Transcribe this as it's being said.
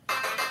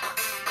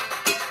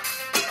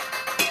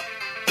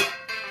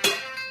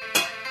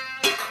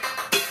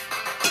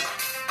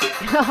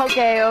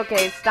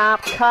Okay,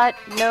 stop, cut,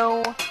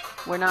 no,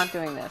 we're not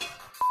doing this.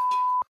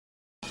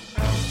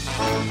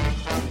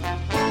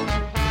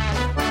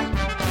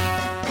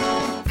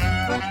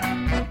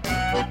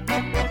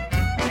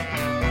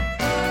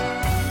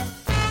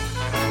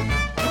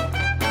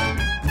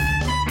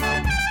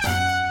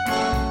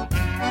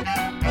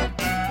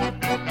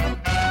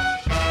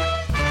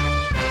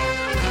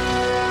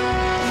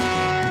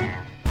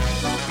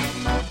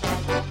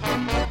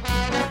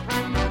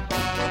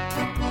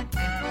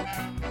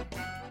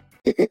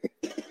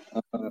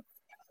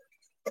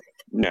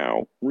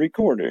 Now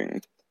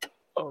recording.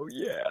 Oh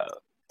yeah,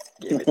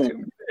 give it to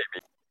me,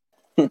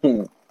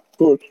 baby.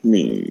 Push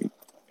me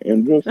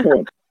and just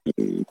touch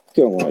me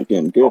till I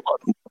can get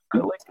I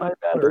like my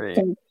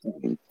battery.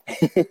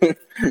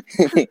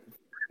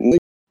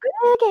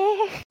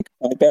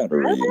 My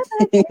battery.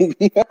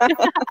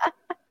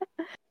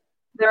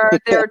 There are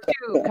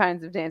two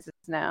kinds of dances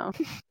now.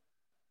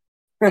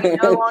 We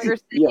no longer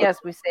say yes,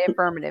 we say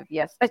affirmative.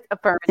 Yes,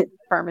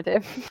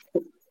 affirmative.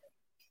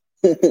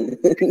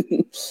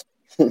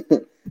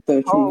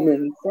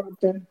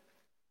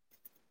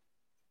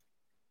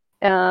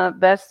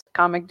 Best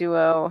comic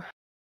duo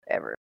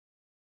ever.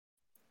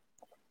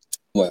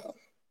 Well,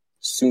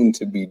 soon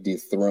to be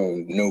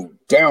dethroned, no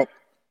doubt.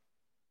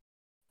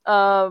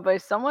 By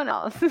someone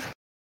else. Me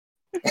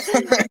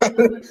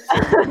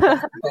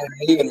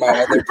and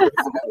my other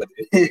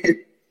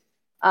personality.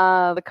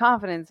 The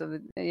confidence of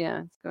it's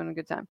going a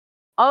good time.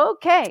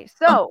 Okay,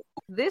 so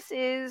this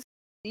is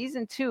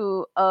season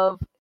 2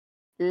 of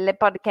Le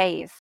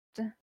Podcast.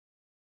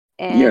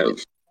 And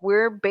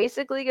we're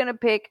basically going to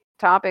pick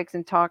topics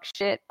and talk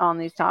shit on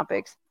these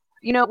topics.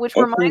 You know, which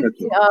reminds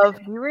me of,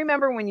 you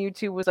remember when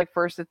YouTube was like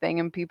first a thing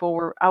and people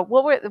were,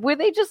 were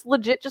they just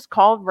legit just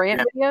called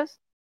rant videos?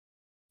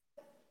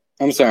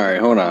 I'm sorry,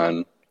 hold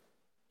on.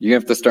 You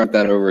have to start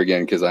that over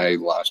again because I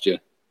lost you.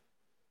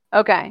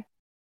 Okay.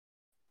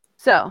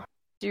 So,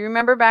 do you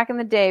remember back in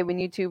the day when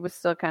YouTube was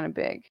still kind of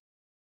big?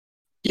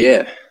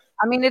 Yeah.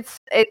 I mean,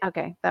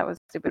 okay, that was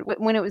stupid.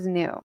 When it was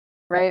new,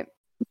 right?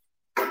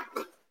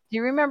 Do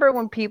you remember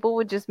when people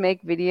would just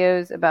make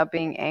videos about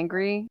being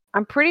angry?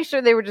 I'm pretty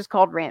sure they were just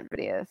called rant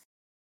videos.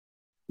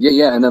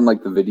 Yeah, and then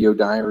like the video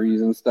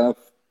diaries and stuff.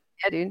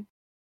 Yeah, dude.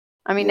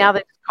 I mean, now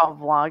they just call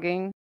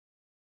vlogging.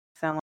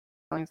 Sound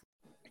like.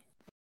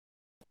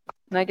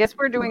 And I guess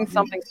we're doing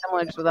something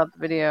similar just without the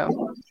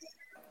video.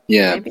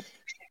 Yeah. Maybe.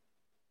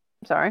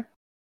 I'm sorry.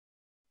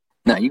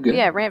 No, you good.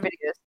 Yeah, rant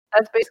videos.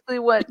 That's basically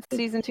what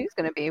season 2 is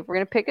going to be. We're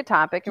going to pick a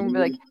topic and we'll be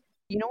like,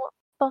 you know what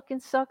fucking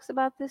sucks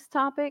about this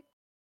topic?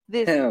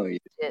 This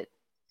shit.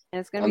 And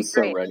it's going to be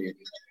great. I'm so ready.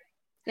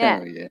 Yeah.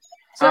 Hell yeah.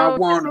 So, I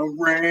want to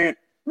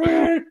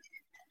rant.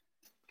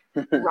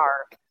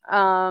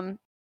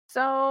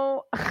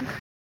 So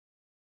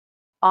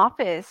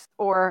office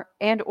or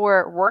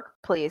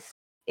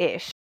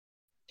workplace-ish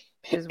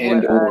is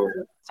what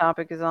the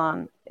topic is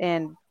on.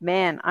 And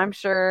man, I'm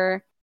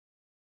sure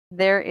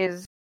there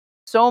is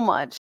so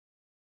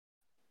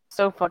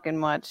fucking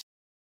much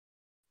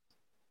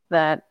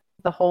that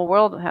the whole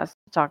world has to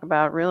talk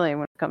about, really,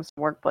 when it comes to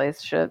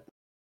workplace shit.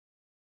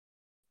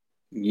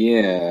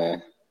 Yeah.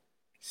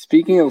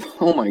 Speaking of,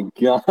 oh my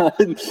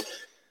god.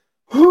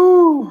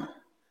 Whew.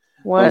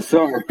 What? I'm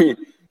sorry.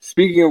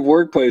 Speaking of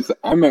workplace,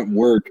 I'm at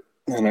work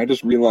and I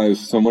just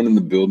realized someone in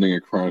the building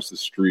across the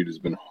street has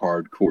been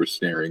hardcore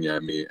staring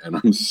at me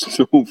and I'm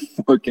so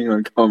fucking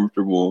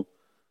uncomfortable.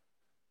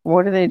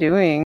 What are they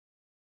doing?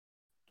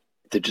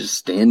 They're just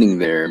standing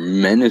there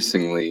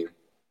menacingly.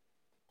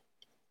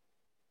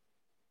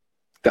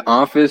 The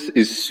office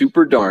is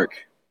super dark,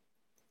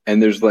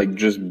 and there's like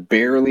just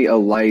barely a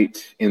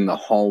light in the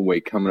hallway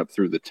coming up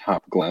through the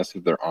top glass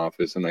of their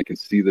office, and I can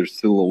see their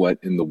silhouette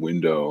in the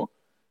window.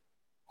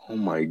 Oh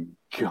my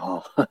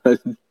god.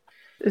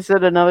 Is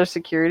it another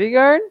security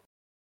guard?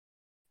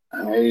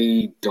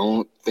 I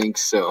don't think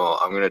so.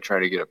 I'm going to try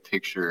to get a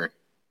picture.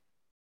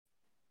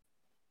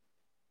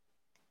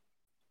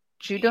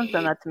 You don't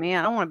send that to me.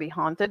 I don't want to be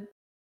haunted.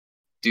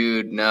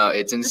 Dude, no,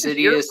 it's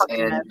insidious,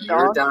 and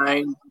you're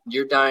dying.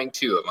 You're dying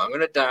too. I'm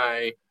gonna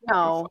die.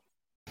 No.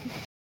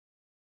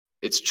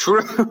 It's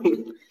true.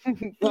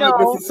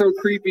 No. This is so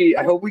creepy.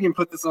 I hope we can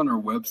put this on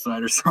our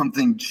website or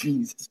something.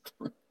 Jesus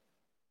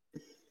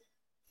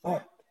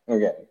Christ.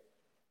 Okay.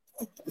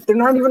 They're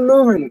not even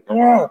moving.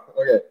 Oh,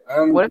 okay.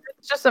 What if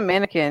it's just a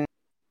mannequin?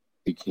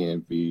 It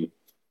can't be.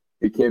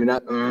 It can't be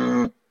not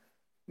the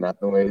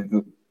way.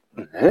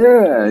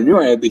 Yeah, I knew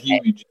I had the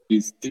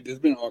heebie-jeebies. Dude, there's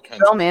been all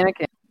kinds of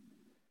mannequin.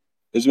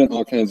 There's been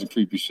all kinds of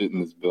creepy shit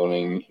in this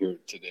building here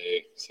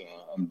today, so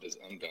I'm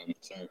done.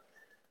 Sorry.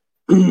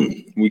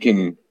 we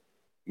can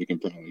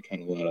probably cut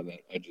a lot of that.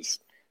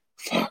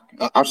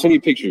 I'll send you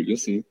a picture. You'll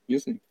see.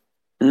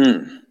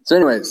 So,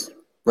 anyways,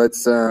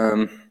 let's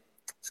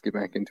get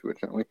back into it,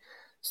 shall we?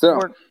 So,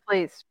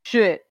 workplace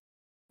shit.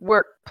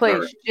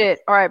 Shit.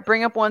 All right,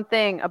 bring up one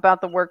thing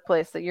about the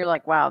workplace that you're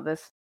like, wow,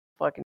 this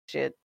fucking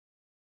shit.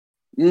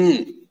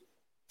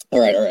 All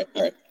right.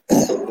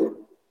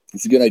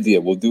 It's a good idea.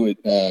 We'll do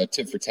it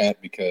tit for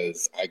tat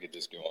because I could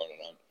just go on and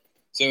on.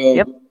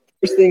 So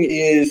first thing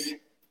is,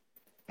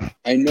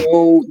 I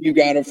know you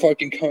gotta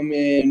fucking come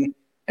in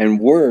and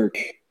work,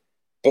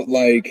 but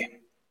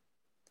like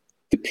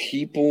the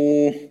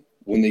people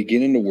when they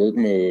get into work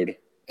mode,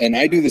 and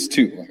I do this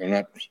too. Like, I'm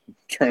not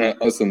trying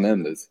to us and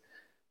them this,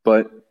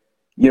 but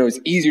you know, it's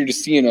easier to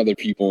see in other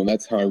people, and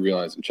that's how I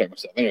realize and check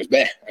myself. Anyways,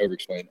 I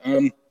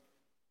overexplained.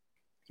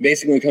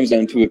 Basically, it comes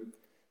down to it.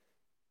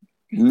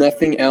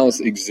 Nothing else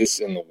exists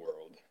in the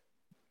world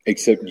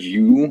except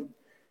you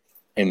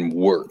and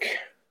work,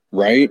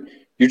 right?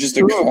 You're just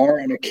a car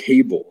on a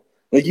cable.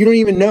 Like, you don't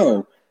even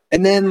know.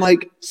 And then,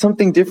 like,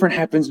 something different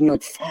happens, and you're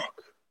like,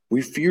 fuck,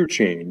 we fear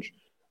change.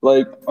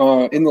 Like,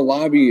 in the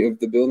lobby of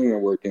the building I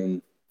work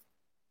in,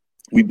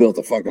 we built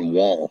a fucking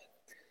wall.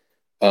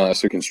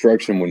 So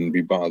construction wouldn't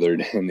be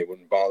bothered, and they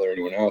wouldn't bother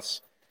anyone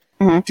else.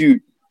 Mm-hmm.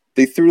 Dude,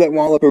 they threw that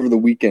wall up over the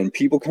weekend.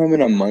 People come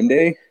in on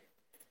Monday,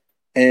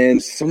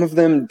 and some of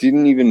them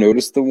didn't even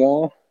notice the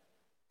wall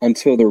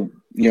until they're,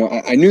 you know,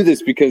 I knew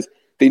this because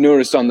they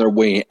noticed on their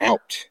way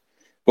out.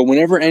 But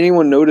whenever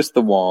anyone noticed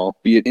the wall,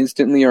 be it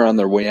instantly or on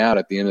their way out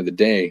at the end of the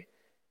day,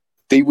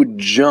 they would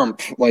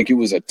jump like it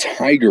was a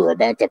tiger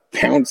about to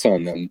pounce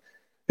on them.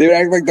 They would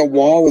act like the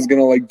wall was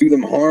going to like do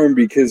them harm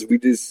because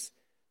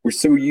we're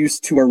so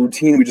used to our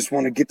routine. We just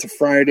want to get to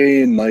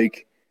Friday and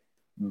like,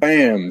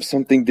 bam,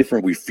 something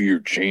different. We fear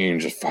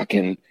change.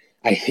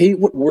 I hate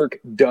what work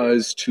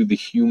does to the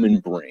human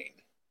brain.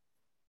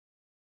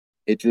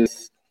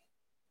 It's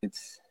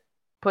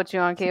puts you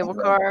on cable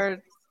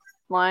car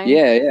line.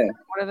 Yeah.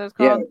 What are those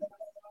called?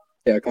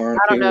 Yeah, car. I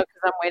don't know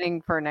because I'm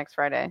waiting for next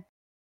Friday.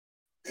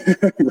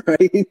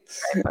 Right.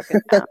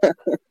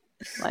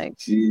 Like,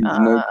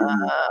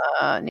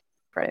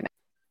 Friday.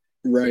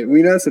 Right.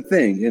 Well, that's the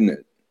thing, isn't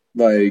it?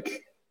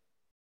 Like,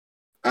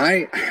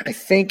 I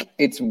think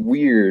it's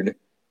weird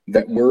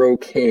that we're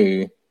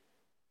okay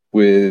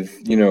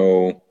with, you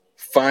know,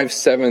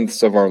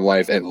 5/7 of our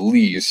life at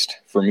least.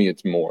 For me,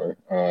 it's more.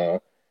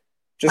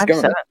 Just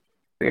gone.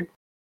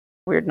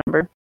 Weird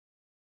number.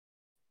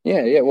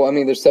 Yeah. Well, I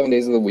mean, there's 7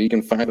 days of the week,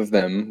 and 5 of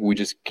them we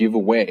just give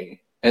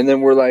away, and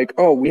then we're like,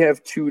 oh, we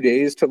have 2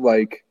 days to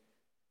like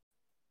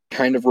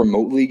kind of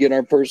remotely get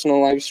our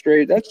personal life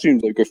straight. That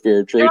seems like a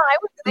fair trade. You know, I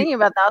was thinking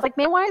about that. I was like,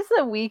 man, why is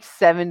the week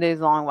 7 days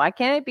long? Why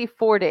can't it be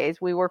 4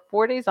 days? We work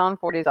 4 days on,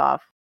 4 days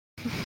off.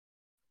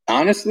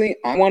 Honestly,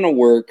 I want to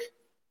work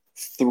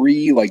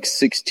 3 like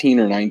 16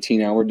 or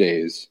 19-hour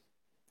days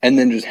and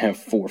then just have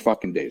 4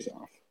 fucking days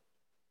off.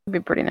 It'd be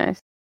pretty nice.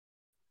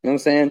 You know what I'm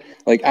saying?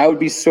 Like, I would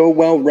be so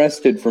well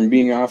rested from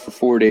being off for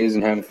 4 days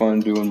and having fun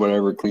doing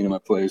whatever, cleaning my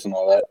place and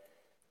all that,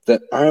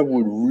 that I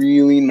would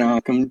really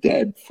knock them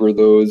dead for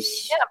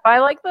those. Yeah, by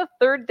like the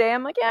 3rd day,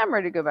 I'm like, yeah, I'm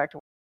ready to go back to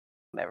work.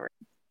 Whatever.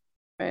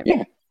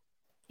 Right?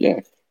 Yeah.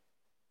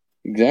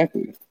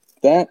 Exactly.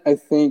 That, I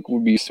think,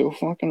 would be so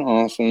fucking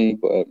awesome,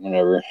 but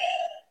whatever.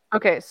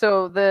 Okay,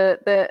 so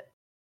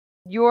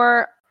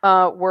your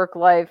work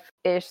life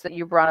ish that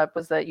you brought up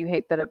was that you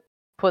hate that it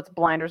puts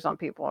blinders on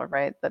people,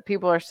 right? That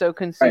people are so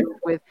consumed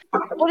with.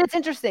 Well, it's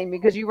interesting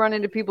because you run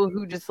into people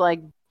who just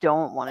like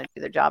don't want to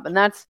do their job, and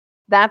that's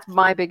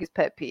my biggest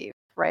pet peeve,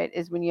 right?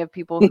 Is when you have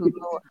people who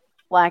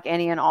lack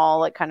any and all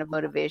like kind of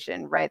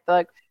motivation, right? They're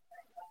like,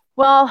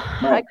 well,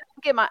 I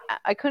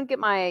couldn't get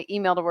my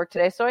email to work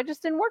today, so I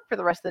just didn't work for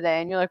the rest of the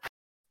day, and you're like,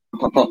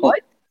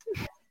 what?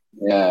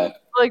 Yeah.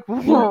 Like,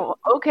 whoa,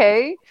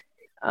 okay.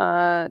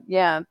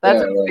 Yeah,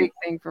 that's a big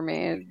thing for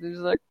me. It's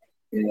like,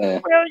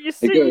 well, you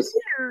see,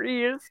 here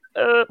is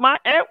my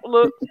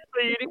Outlook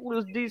said it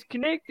was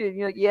disconnected.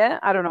 You're like, yeah,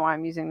 I don't know why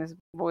I'm using this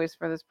voice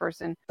for this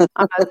person.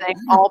 I'm not saying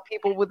all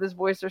people with this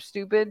voice are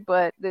stupid,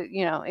 but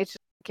you know, it's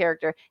just a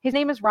character. His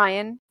name is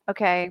Ryan.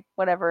 Okay,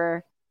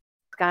 whatever.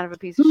 It's kind of a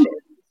piece of shit.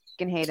 You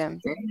can hate him.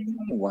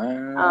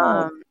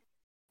 Wow.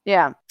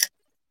 Yeah,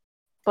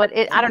 but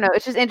I don't know.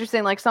 It's just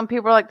interesting. Like some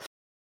people are like,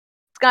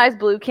 sky's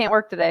blue, can't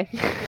work today.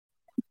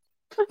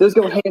 Those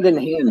go hand in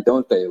hand,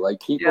 don't they?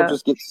 Like, people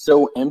just get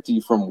so empty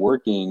from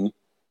working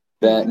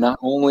that not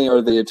only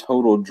are they a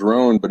total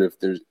drone, but if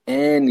there's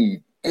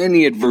any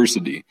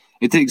adversity,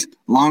 it takes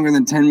longer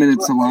than 10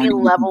 minutes to log in. Any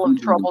level of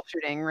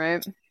troubleshooting,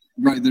 right?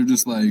 Right, they're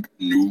just like,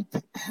 nope.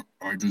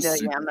 I'm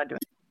not doing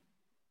it.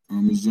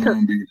 I'm a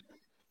zombie.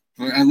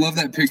 I love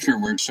that picture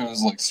where it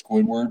shows, like,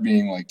 Squidward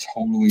being, like,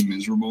 totally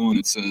miserable, and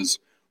it says,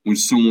 when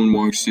someone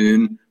walks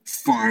in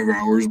 5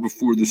 hours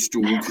before the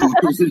store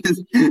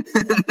closes.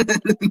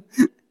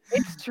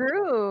 It's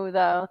true,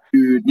 though.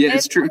 Dude, yeah,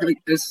 it's true.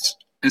 Like,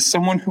 as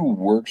someone who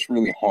works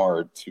really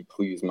hard to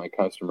please my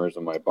customers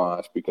and my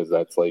boss, because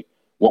that's like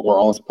what we're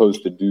all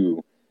supposed to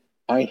do,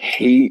 I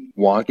hate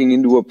walking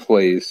into a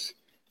place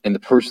and the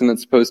person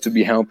that's supposed to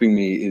be helping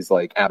me is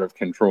like out of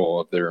control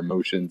of their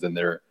emotions and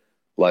they're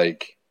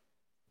like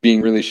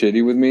being really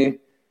shitty with me.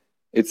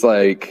 It's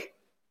like,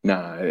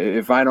 nah,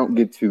 if I don't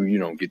get to, you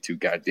don't get to,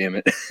 God damn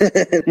it.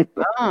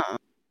 Oh,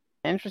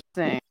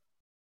 interesting.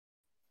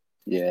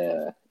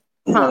 Yeah.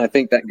 And I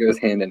think that goes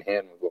hand in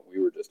hand with what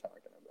we were just talking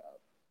about.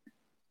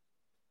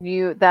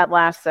 That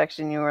last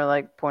section you were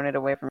like pointed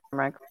away from,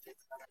 right?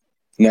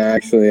 No,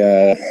 actually,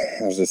 I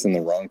was just in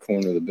the wrong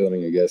corner of the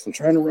building, I guess. I'm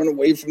trying to run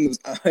away from those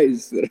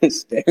eyes that are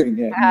staring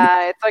at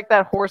me. It's like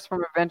that horse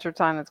from Adventure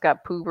Time that's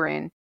got poo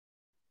brain.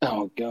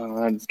 Oh,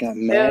 God, it's got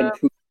mad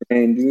poo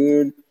brain,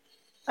 dude.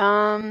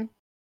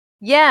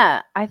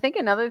 Yeah, I think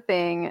another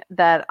thing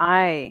that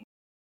I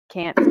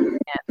can't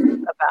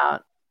stand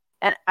about,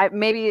 and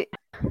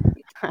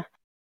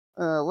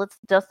let's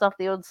dust off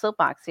the old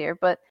soapbox here,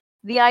 but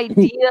the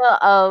idea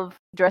of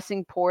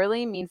dressing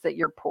poorly means that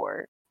you're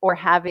poor, or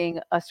having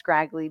a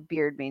scraggly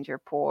beard means you're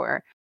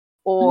poor,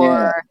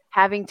 or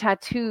having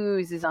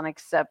tattoos is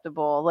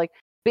unacceptable. Like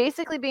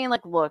basically being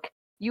like, look,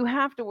 you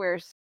have to wear,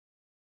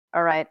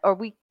 all right, or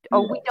we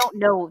don't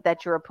know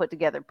that you're a put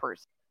together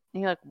person.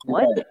 And you're like,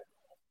 what? Right.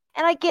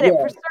 And I get it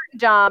for certain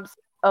jobs,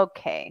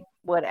 okay,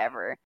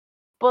 whatever.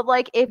 But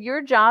like if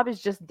your job is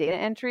just data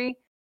entry,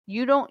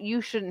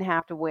 you shouldn't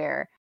have to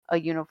wear a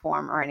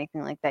uniform or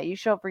anything like that. You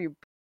show up for your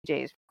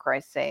PJs, for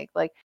Christ's sake.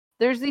 Like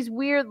there's these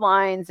weird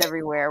lines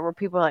everywhere where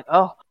people are like,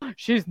 oh,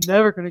 she's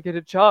never going to get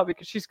a job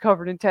because she's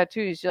covered in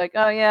tattoos. You're like,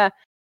 oh yeah.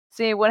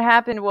 See, what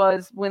happened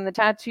was when the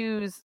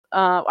tattoos,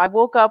 I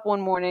woke up one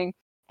morning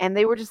and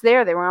they were just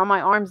there. They were on my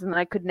arms and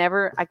I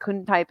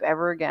couldn't type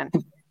ever again.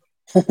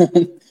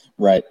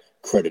 Right.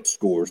 Credit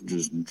scores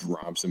just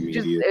drops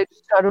immediately.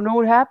 I don't know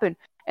what happened.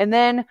 And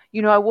then,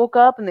 I woke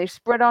up and they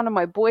spread onto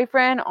my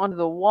boyfriend, onto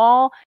the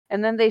wall,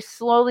 and then they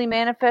slowly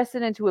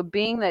manifested into a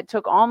being that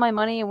took all my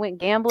money and went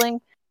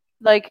gambling.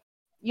 Like,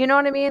 you know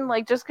what I mean?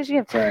 Like, just because you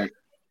have time. Right.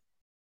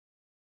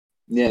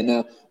 Yeah,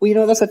 no.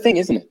 Well, that's the thing,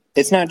 isn't it?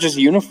 It's not just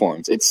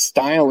uniforms. It's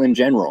style in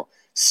general.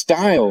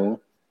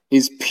 Style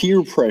is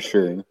peer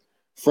pressure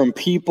from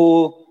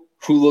people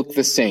who look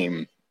the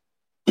same.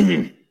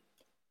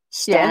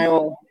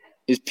 Style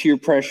is peer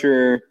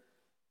pressure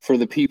for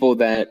the people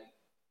that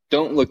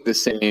don't look the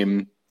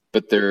same,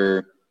 but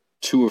they're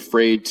too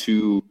afraid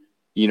to,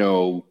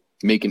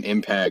 make an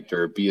impact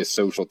or be a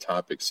social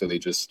topic. So they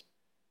just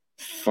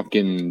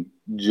fucking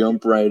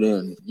jump right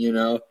in,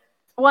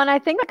 Well, and I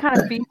think that kind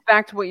of feeds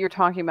back to what you're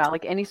talking about,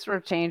 like any sort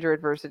of change or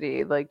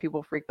adversity, like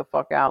people freak the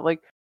fuck out.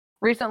 Like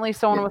recently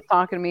someone was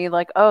talking to me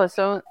like, oh,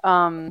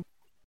 so-and-so,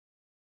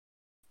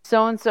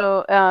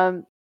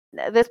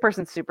 this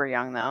person's super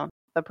young though,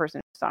 the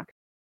person who's talking.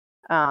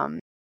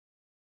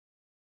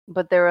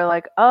 But they were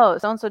like, oh,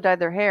 so-and-so dyed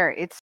their hair.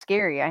 It's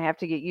scary. I have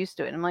to get used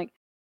to it. And I'm like,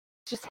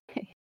 just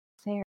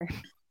hair.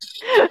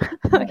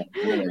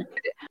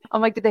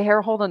 I'm like, did the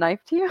hair hold a knife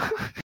to you?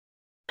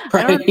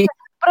 Right.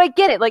 But I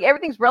get it. Like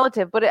everything's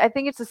relative, but I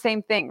think it's the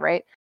same thing,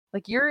 right?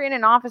 Like you're in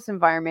an office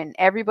environment and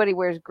everybody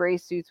wears gray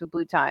suits with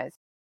blue ties,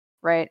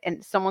 right?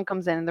 And someone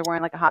comes in and they're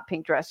wearing like a hot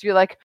pink dress. You're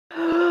like,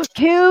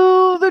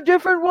 kill the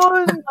different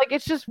one. Like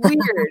it's just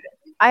weird.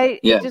 I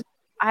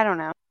don't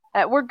know.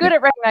 We're good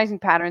at recognizing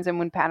patterns and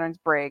when patterns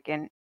break,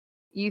 and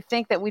you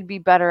think that we'd be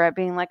better at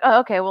being like,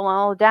 oh, okay, well,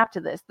 I'll adapt to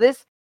this.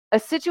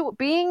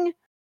 Being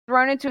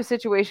thrown into a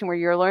situation where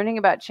you're learning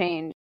about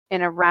change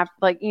in a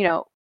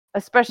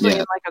especially in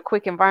like a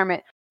quick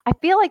environment. I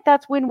feel like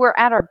that's when we're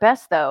at our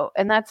best, though,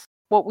 and that's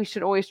what we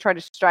should always try to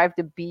strive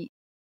to beat.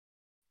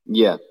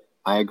 Yeah,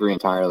 I agree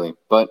entirely.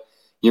 But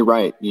you're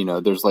right.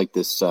 There's like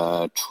this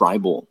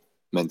tribal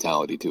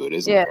mentality to it,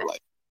 isn't there?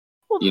 Like,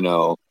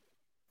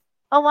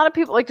 a lot of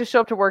people like to show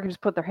up to work and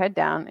just put their head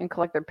down and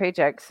collect their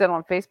paycheck, sit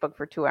on Facebook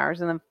for 2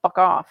 hours, and then fuck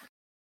off.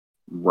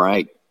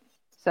 Right.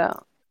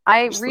 So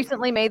I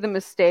recently made the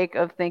mistake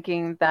of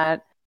thinking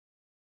that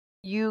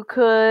you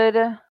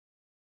could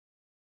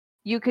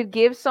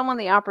give someone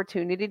the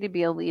opportunity to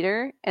be a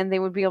leader and they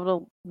would be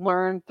able to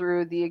learn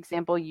through the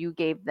example you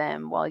gave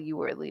them while you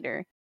were a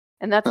leader.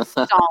 And that's a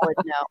solid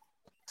no.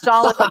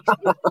 Solid, like,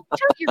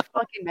 shut your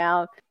fucking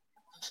mouth.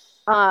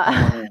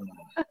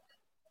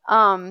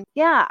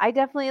 Yeah, I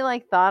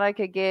definitely thought I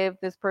could give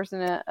this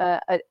person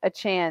a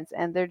chance,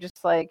 and they're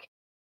just like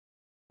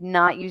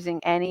not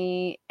using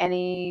any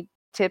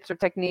tips or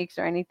techniques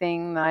or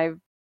anything that I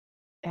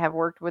have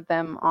worked with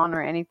them on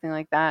or anything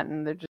like that,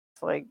 and they're just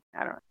like,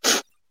 I don't know.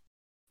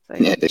 So,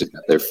 they just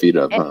got their feet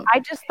up. And I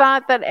just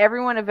thought that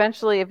everyone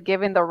eventually, if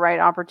given the right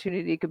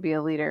opportunity, could be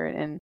a leader,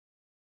 and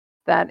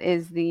that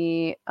is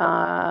the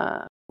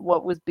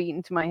what was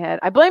beaten to my head.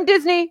 I blame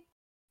Disney.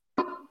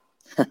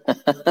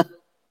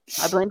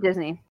 I blame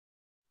Disney.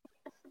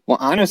 Well,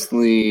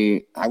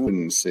 honestly, I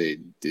wouldn't say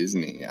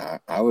Disney.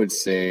 I would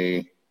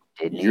say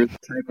you're the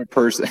type of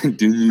person.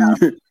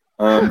 You're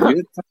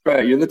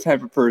the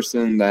type of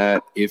person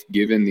that, if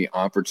given the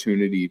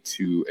opportunity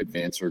to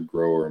advance or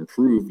grow or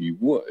improve, you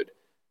would.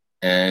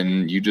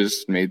 And you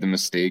just made the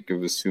mistake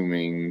of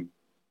assuming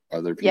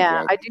other people.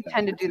 Yeah, I do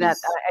tend to do that.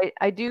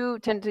 I do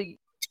tend to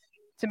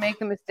make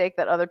the mistake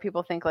that other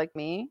people think like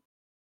me.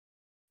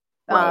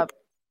 Right.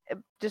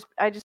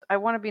 I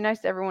want to be nice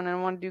to everyone and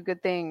I want to do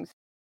good things.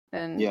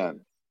 And I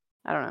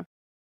don't know.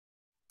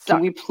 Can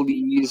we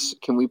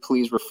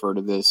please refer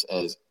to this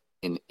as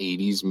an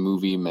 80s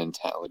movie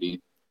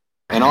mentality?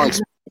 And I'll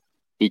explain,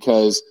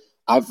 because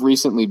I've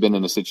recently been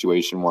in a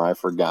situation where I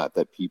forgot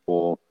that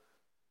people,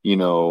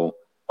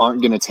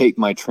 aren't going to take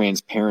my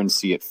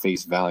transparency at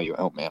face value.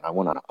 Oh man, I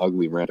went on an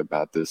ugly rant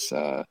about this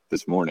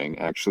this morning,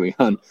 actually,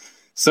 on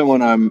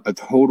someone I'm a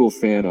total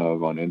fan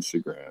of on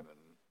Instagram,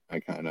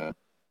 and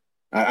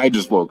I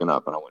just woken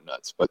up and I went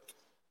nuts. But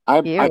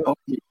I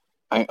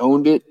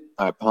owned it.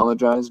 I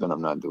apologized, and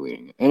I'm not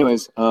deleting it.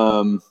 Anyways,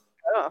 yeah,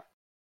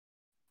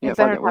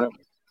 fuck it, whatever.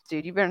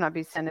 Dude, you better not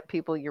be sending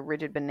people your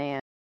rigid banana,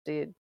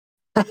 dude.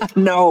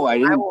 No, I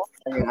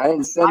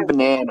didn't send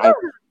banana.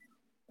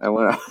 I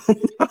want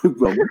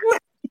to.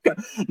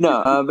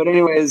 No, but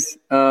anyways,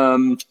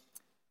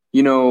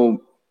 you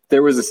know,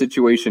 there was a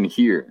situation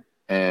here,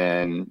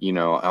 and you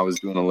know, I was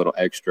doing a little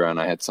extra, and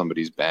I had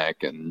somebody's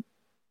back, and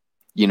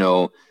you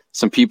know,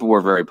 some people were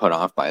very put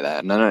off by that,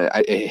 and then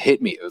it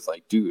hit me. It was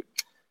like, dude,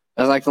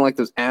 I was acting like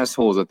those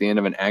assholes at the end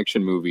of an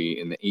action movie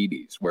in the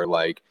 '80s, where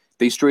like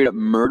they straight up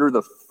murder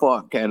the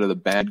fuck out of the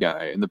bad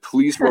guy, and the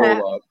police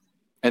roll up,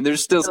 and they're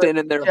still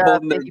standing there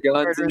holding their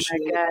guns and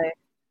shit.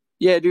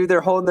 Yeah, dude, they're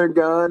holding their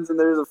guns, and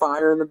there's a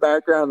fire in the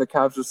background. The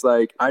cop's just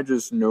like, I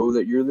just know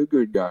that you're the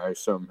good guy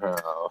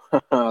somehow.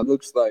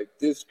 Looks like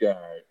this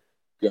guy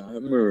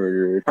got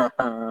murdered.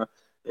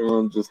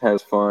 Everyone just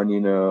has fun,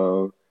 you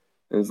know.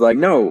 And it's like,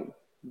 no,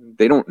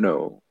 they don't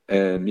know.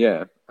 And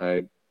yeah,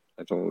 I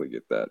totally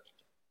get that.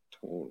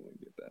 Totally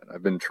get that.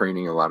 I've been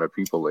training a lot of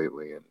people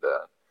lately, and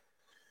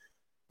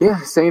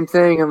yeah, same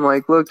thing. I'm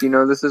like, look, you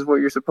know, this is what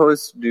you're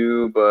supposed to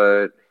do,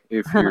 but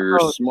if you're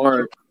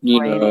smart,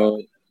 you know.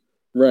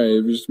 Right,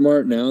 if you're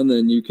smart now,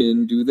 then you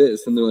can do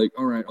this. And they're like,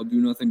 all right, I'll do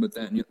nothing but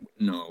that. And you're like,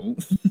 no.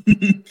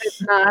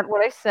 It's not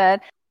what I said.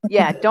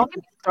 Yeah, don't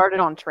get me started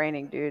on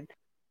training, dude.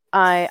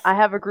 I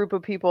have a group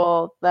of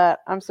people that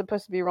I'm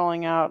supposed to be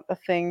rolling out a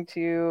thing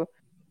to,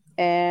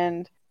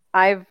 and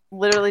I've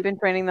literally been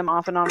training them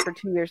off and on for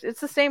 2 years.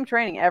 It's the same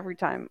training every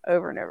time,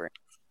 over and over.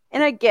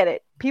 And I get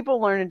it.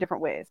 People learn in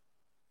different ways.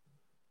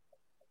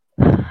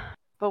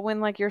 But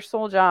when, like, your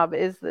sole job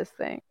is this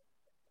thing.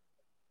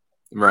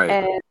 Right.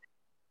 And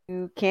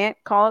you can't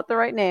call it the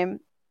right name.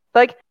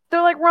 Like,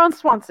 they're like Ron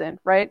Swanson,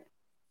 right?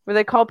 Where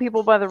they call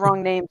people by the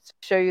wrong names to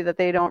show you that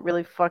they don't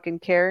really fucking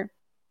care.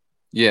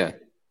 Yeah.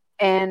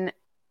 And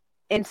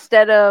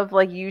instead of,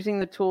 like, using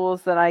the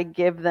tools that I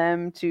give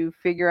them to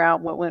figure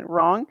out what went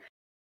wrong,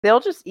 they'll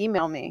just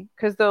email me.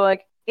 Because they're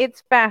like,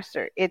 it's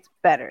faster. It's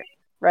better,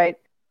 right?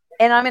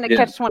 And I'm in a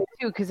catch-22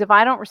 because if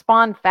I don't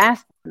respond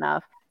fast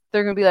enough,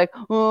 they're going to be like,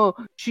 oh,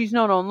 she's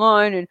not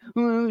online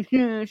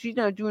and she's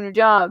not doing her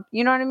job.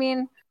 You know what I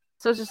mean?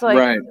 So it's just like,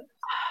 right.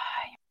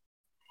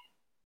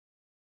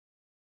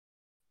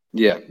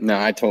 Yeah, no,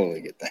 I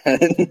totally get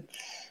that.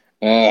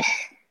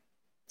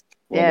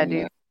 Yeah,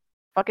 dude.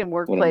 Fucking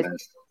workplace.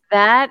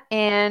 That,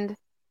 and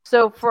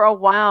so for a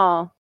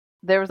while,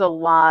 there was a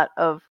lot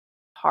of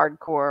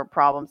hardcore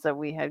problems that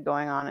we had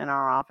going on in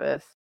our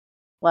office.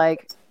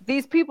 Like,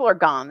 these people are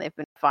gone. They've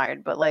been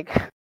fired. But, like,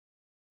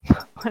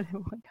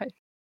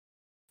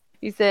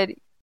 he said,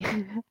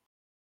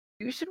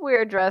 you should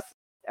wear a dress.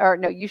 Or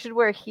no, you should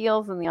wear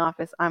heels in the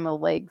office. I'm a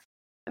legs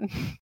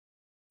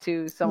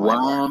to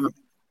someone.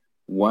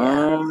 Wow.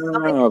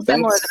 Yeah,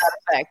 similar to that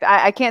effect.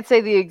 I can't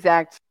say the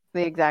exact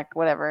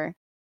whatever,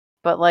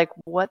 but like,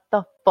 what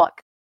the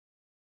fuck?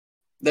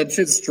 That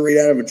shit's straight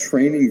out of a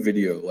training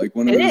video, like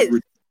one of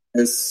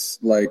those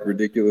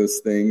ridiculous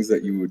things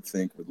that you would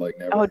think would like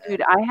never. Oh,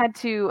 dude, I had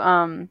to.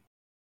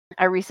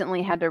 I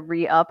recently had to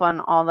re-up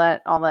on all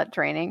that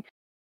training.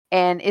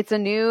 And it's a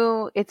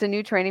new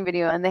training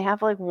video, and they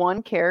have like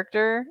one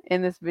character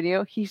in this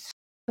video. He's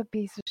a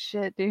piece of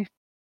shit, dude.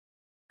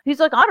 He's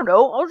like, I don't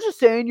know. I was just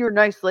saying you're a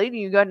nice lady.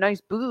 You got nice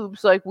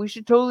boobs. Like, we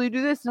should totally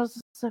do this. And I was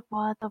just like,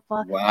 what the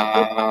fuck?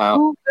 Wow.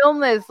 Who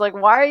filmed this? Like,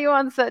 why are you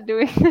on set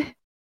doing this?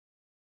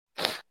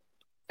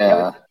 Yeah. It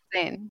was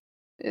insane.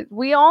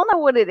 We all know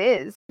what it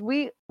is.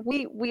 We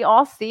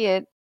all see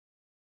it.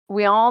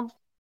 We all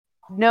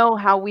know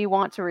how we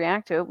want to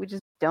react to it. We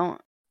just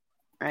don't.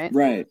 Right?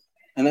 Right.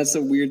 And that's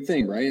the weird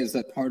thing, right? Is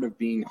that part of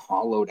being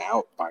hollowed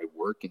out by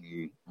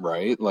working,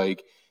 right?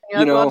 Like,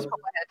 you know, put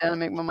my head down and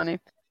make my money.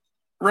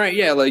 Right,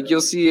 yeah, like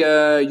you'll see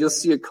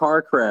a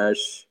car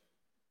crash,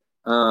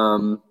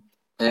 and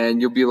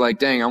you'll be like,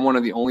 dang, I'm one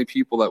of the only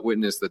people that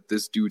witnessed that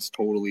this dude's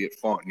totally at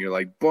fault. And you're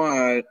like,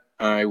 but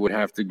I would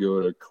have to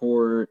go to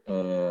court,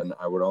 and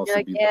I would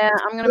also be yeah,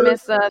 I'm gonna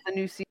miss the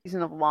new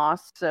season of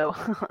Lost, so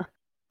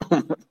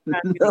that's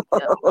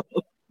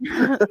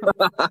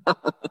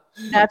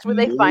where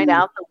they find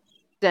out the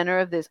center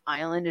of this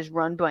island is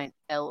run by an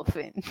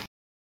elephant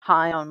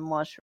high on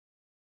mushrooms.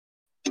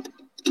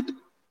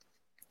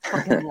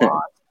 Fucking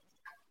Lost.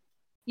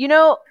 You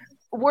know,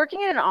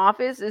 working in an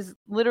office is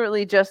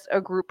literally just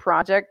a group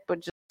project, but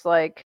just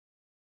like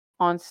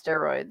on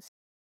steroids,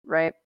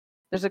 right?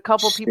 There's a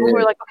couple people who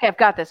are like, okay, I've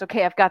got this. I've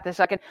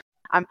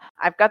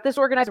got this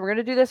organized. We're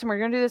gonna do this, and we're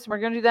gonna do this, and we're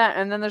gonna do that.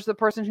 And then there's the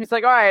person who's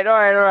like, all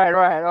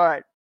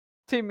right,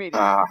 team meeting,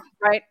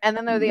 right? And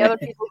then there are the other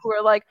people who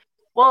are like,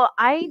 well,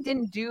 I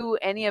didn't do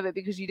any of it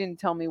because you didn't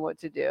tell me what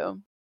to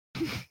do.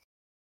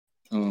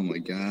 Oh my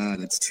god,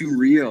 that's too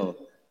real.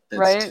 That's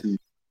right?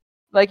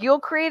 Like, you'll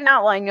create an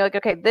outline. You're like,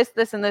 okay, this,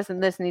 and this,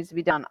 and this needs to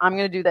be done. I'm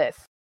going to do this.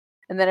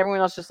 And then everyone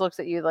else just looks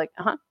at you like,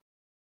 uh-huh.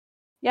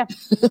 Yeah.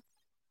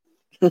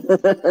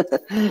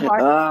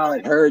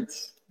 It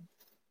hurts.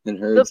 It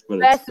hurts. The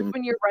best is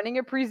when you're running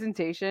a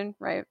presentation,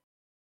 right?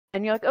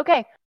 And you're like,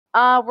 okay,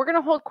 we're going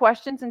to hold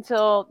questions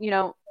until,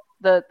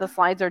 the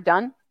slides are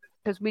done,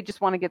 because we just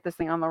want to get this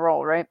thing on the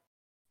roll, right?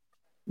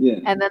 Yeah.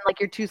 And then,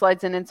 like, you're 2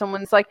 slides in and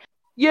someone's like,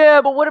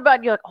 yeah, but what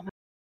about, you're like, oh my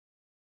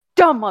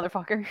dumb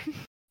motherfucker.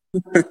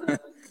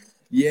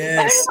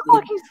 Yes. The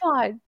fucking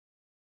slide.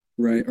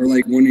 Right. Or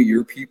like one of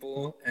your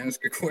people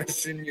ask a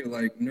question, you're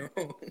like, no.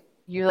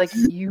 You're like,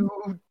 you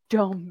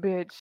dumb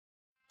bitch.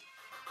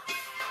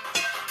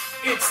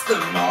 It's the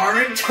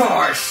Mar and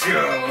Tar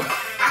Show.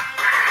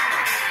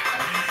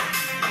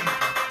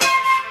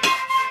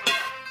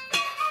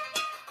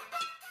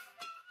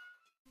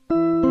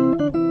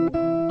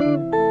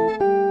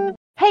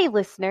 Hey,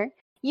 listener,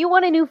 you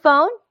want a new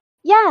phone?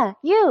 Yeah,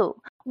 you.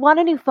 Want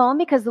a new phone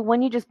because the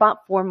one you just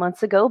bought 4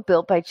 months ago,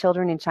 built by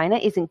children in China,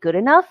 isn't good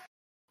enough?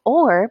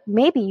 Or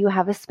maybe you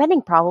have a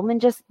spending problem and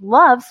just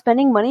love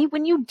spending money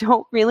when you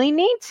don't really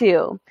need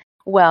to.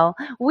 Well,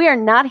 we are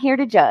not here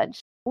to judge.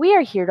 We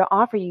are here to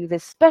offer you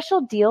this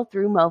special deal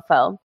through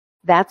Mofo.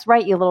 That's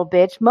right, you little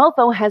bitch.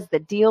 Mofo has the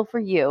deal for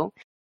you.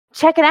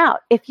 Check it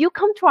out. If you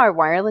come to our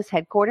wireless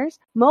headquarters,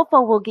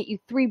 Mofo will get you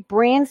 3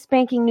 brand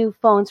spanking new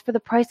phones for the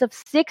price of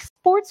 6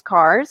 sports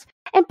cars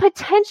and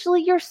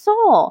potentially your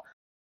soul.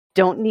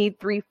 Don't need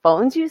 3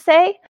 phones, you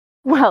say?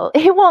 Well,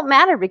 it won't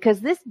matter because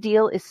this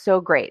deal is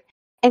so great.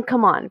 And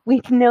come on,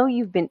 we know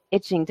you've been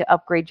itching to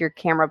upgrade your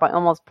camera by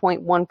almost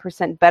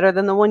 0.1% better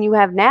than the one you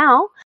have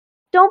now.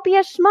 Don't be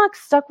a schmuck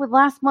stuck with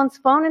last month's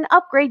phone and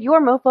upgrade your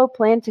Mofo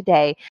plan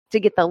today to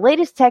get the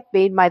latest tech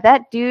made by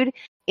that dude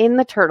in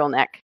the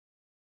turtleneck.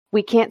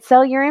 We can't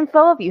sell your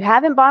info if you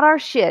haven't bought our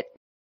shit.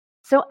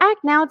 So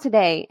act now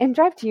today and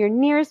drive to your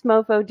nearest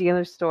Mofo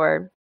dealer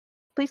store.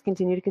 Please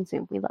continue to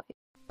consume. We love you.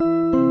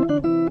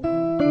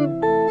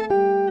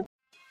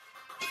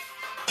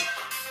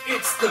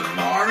 It's the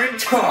Mar and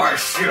Tar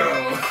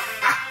Show.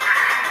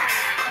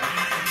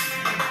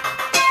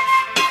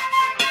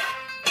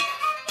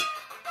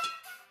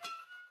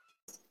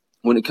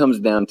 When it comes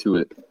down to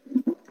it,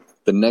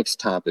 the next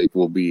topic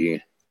will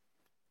be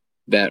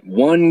that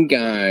one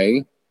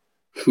guy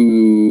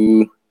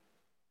who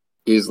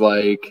is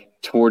like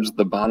towards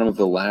the bottom of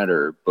the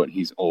ladder, but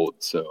he's old,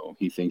 so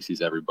he thinks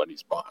he's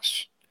everybody's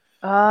boss.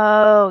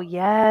 Oh,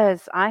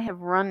 yes. I have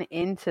run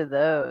into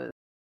those.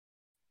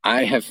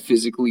 I have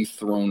physically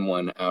thrown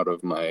one out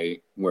of my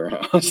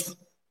warehouse.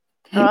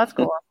 Oh, that's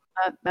cool.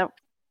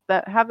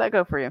 How'd that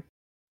go for you?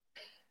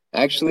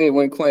 Actually, it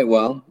went quite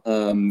well.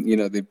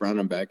 They brought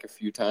him back a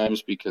few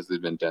times because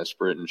they've been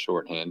desperate and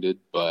shorthanded,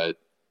 but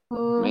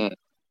man,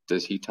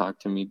 does he talk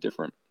to me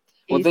different.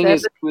 Well, the thing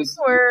is,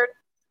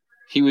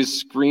 he was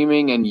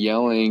screaming and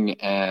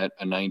yelling at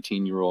a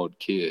 19-year-old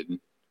kid,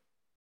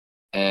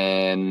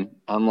 and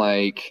I'm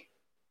like,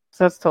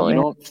 so that's totally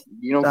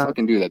you don't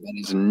fucking do that. That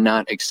is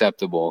not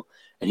acceptable.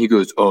 And he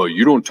goes, oh,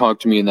 you don't talk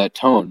to me in that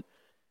tone.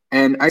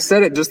 And I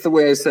said it just the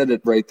way I said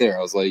it right there.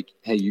 I was like,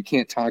 hey, you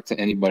can't talk to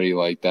anybody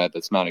like that.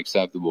 That's not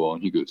acceptable.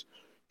 And he goes,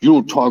 you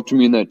don't talk to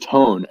me in that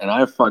tone. And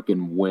I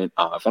fucking went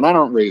off. And I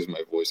don't raise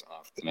my voice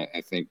often.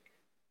 I think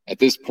at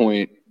this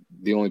point,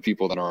 the only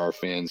people that are our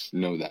fans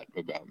know that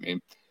about me.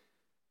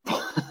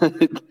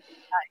 But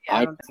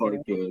I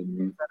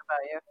fucking...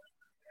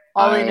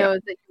 All they know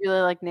is that you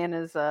really like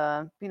Nana's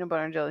peanut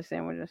butter and jelly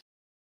sandwiches.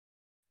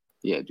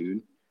 Yeah,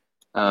 dude.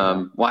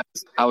 I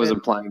was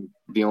implying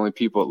the only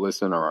people that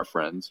listen are our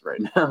friends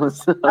right now.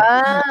 So.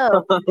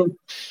 Oh.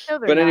 No,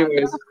 but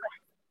anyways,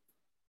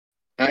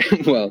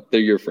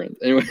 they're your friends.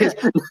 Anyways,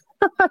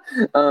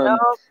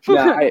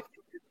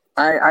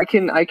 I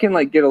can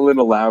like get a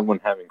little loud when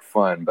having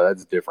fun, but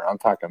that's different. I'm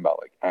talking about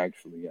like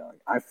actually yelling.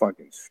 I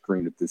fucking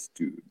screamed at this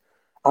dude.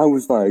 I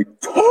was like,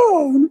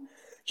 Tone,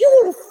 you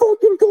want to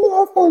fucking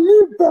go off on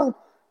me about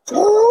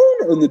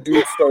Tone? And the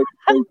dude started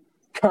like,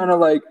 kind of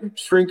like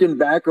shrinking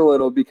back a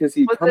little because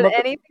he was it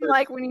anything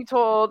like when you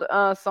told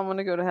someone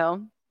to go to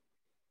hell?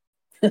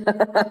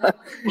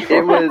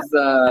 It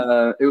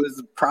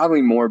was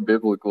probably more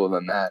biblical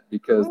than that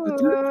because the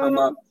dude had come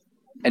up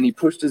and he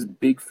pushed his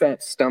big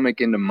fat stomach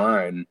into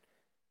mine,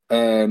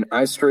 and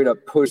I straight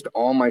up pushed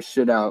all my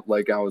shit out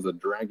like I was a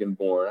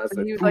dragonborn. I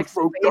said, he was like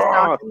space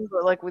knocking,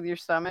 but like with your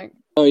stomach.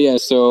 Oh yeah,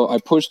 so I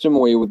pushed him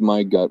away with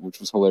my gut, which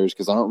was hilarious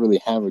because I don't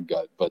really have a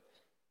gut, but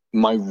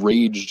my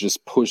rage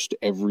just pushed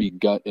every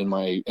gut in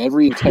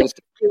every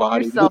intestine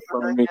body. You're just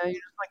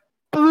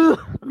like,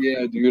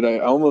 yeah, dude, I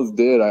almost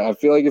did. I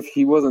feel like if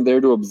he wasn't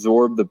there to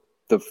absorb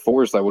the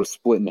force, I would have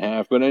split in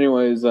half. But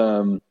anyways,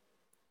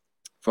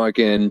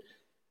 fucking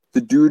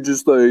the dude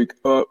just like,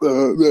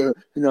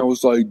 and I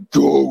was like,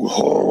 go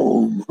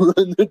home.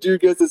 And the dude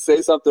gets to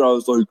say something. I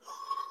was like,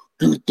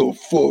 get the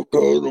fuck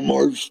out of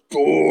my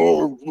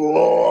store.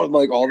 And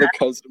like all the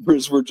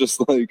customers were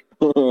just like,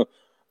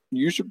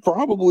 you should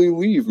probably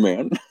leave,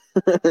 man.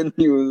 And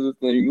he was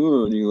just like,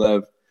 ooh, and he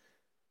left.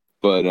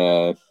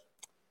 But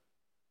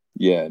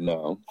Yeah,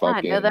 no.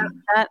 Yeah, no,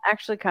 that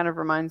actually kind of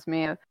reminds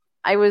me of.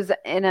 I was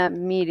in a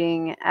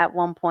meeting at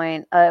one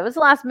point. It was a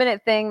last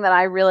minute thing that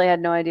I really had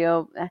no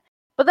idea.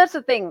 But that's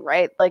the thing,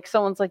 right? Like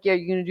someone's like, "Yeah,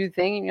 you're gonna do the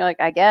thing," and you're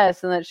like, "I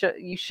guess." And then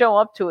you show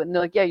up to it, and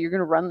they're like, "Yeah, you're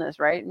gonna run this,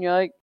 right?" And you're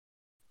like,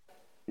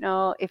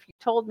 "No, if you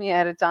told me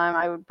ahead of time,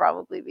 I would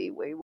probably be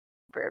way more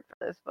prepared for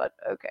this." But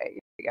okay,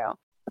 here we go.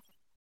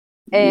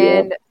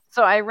 And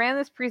so I ran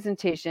this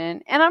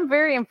presentation, and I'm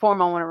very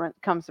informal when it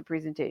comes to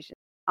presentation.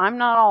 I'm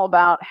not all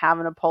about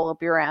having to pull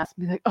up your ass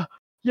and be like, "Oh,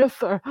 yes,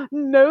 sir.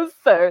 No,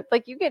 sir."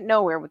 Like, you get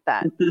nowhere with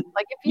that.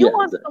 Like, if you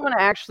want someone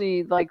to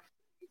actually, like,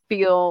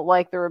 feel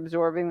like they're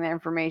absorbing the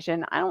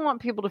information, I don't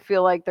want people to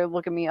feel like they're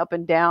looking me up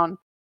and down,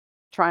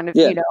 trying to,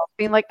 you know,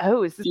 being like,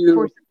 "Oh, is this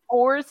person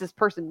poor? Is this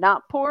person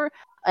not poor?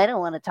 I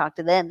don't want to talk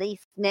to them. They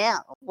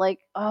smell."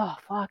 Like, oh,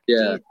 fuck. Yeah.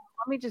 Geez,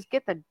 let me just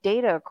get the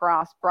data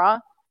across, bruh.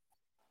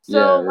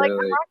 So, like, I'm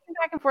rocking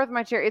back and forth in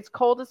my chair. It's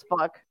cold as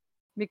fuck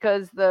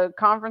because the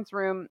conference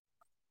room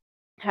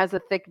has a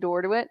thick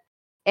door to it,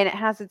 and it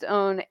has its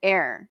own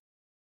air,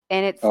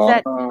 and it's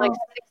set to like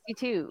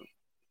 62,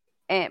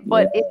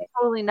 but it's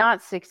totally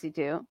not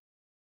 62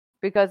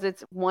 because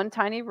it's one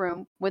tiny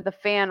room with a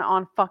fan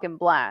on fucking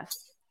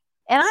blast.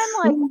 And I'm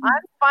like,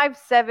 I'm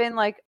 5'7",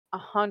 like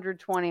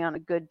 120 on a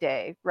good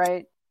day,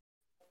 right?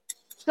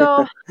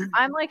 So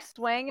I'm like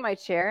swaying in my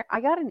chair. I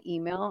got an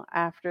email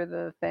after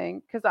the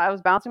thing because I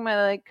was bouncing my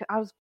leg. I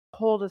was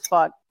cold as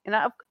fuck, and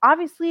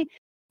obviously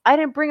I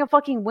didn't bring a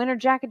fucking winter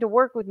jacket to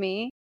work with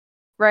me.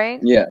 Right?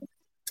 Yeah.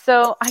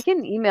 So I get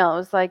an email. It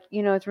was like,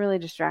 it's really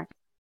distracting.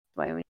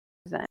 Why we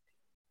present?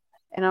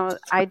 And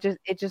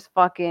it just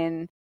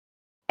fucking,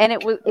 and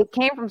it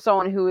came from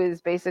someone who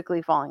is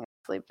basically falling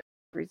asleep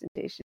during the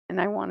presentation,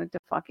 and I wanted to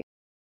fucking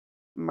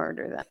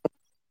murder them.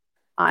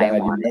 I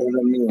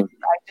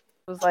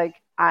was like,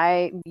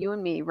 you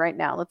and me right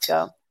now. Let's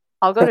go.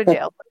 I'll go to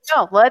jail.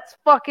 Let's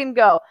fucking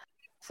go.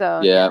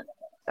 So yeah,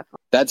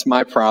 that's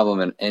my problem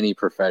in any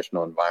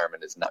professional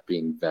environment is not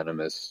being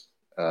venomous.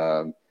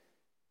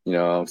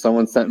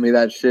 Someone sent me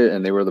that shit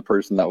and they were the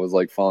person that was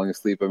like falling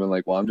asleep. I've been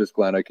like, well, I'm just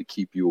glad I could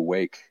keep you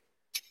awake.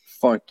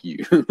 Fuck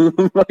you.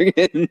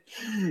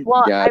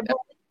 Well, I believe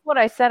what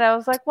I said. I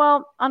was like,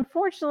 well,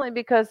 unfortunately,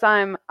 because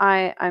I'm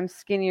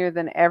skinnier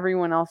than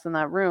everyone else in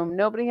that room,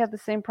 nobody had the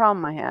same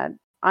problem I had.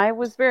 I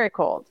was very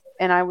cold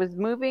and I was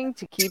moving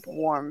to keep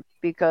warm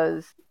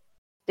because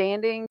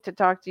standing to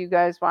talk to you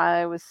guys while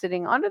I was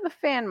sitting under the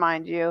fan,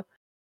 mind you,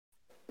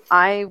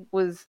 I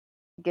was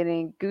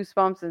getting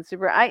goosebumps and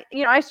super. I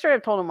straight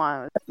up told him while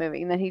I was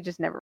moving, and then he just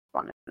never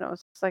responded. And I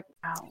was just like,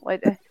 wow,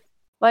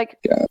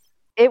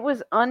 it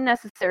was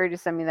unnecessary to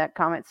send me that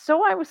comment.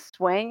 So I was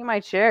swaying in my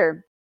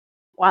chair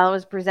while I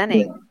was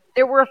presenting. Yeah.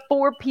 There were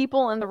 4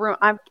 people in the room.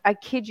 I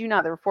kid you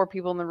not, there were 4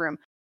 people in the room.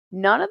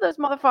 None of those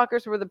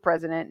motherfuckers were the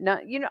president. No,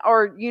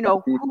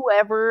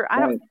 whoever. I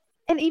don't.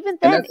 And even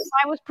then, if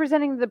I was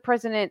presenting the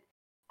president,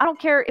 I don't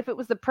care if it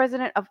was the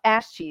president of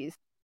Ash Cheese.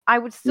 I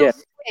would still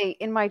stay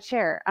in my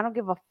chair. I don't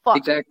give a fuck.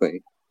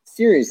 Exactly.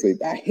 Seriously,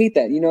 I hate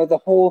that. The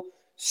whole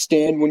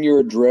stand when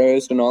you're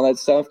addressed and all that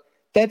stuff.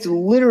 That's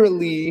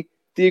literally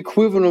the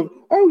equivalent of,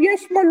 "Oh,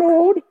 yes, my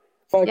lord."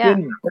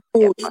 Fucking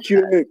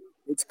bullshit.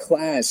 It's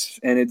class,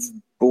 and it's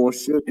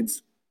bullshit.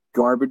 It's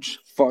garbage,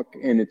 fuck,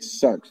 and it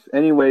sucks.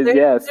 Anyways,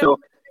 there's no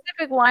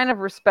specific line of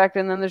respect,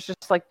 and then there's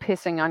just like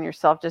pissing on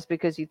yourself just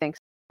because you think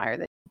higher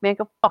than you. Make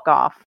a fuck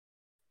off.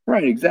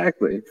 Right,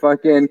 exactly.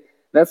 Fucking...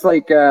 That's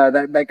like,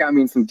 that got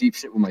me in some deep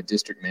shit with my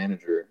district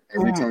manager.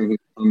 Every time he'd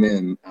come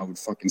in, I would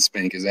fucking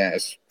spank his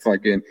ass.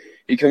 Fucking,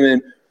 he'd come in,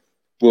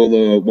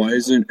 well, why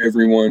isn't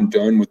everyone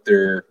done with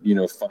their,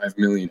 5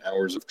 million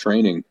hours of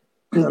training?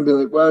 I'd be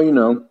like,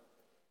 well,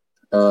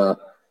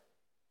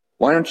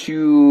 why don't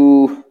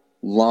you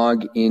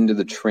log into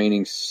the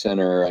training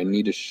center? I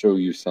need to show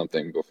you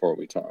something before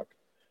we talk.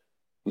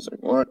 I was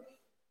like, what?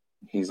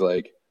 He's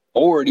like,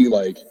 already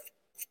like,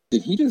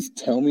 did he just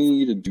tell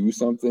me to do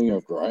something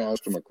after I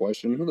asked him a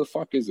question? Who the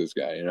fuck is this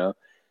guy,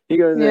 He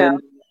goes in,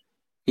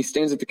 he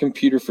stands at the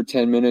computer for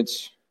 10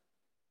 minutes.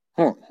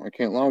 I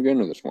can't log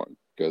into this one.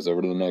 Goes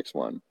over to the next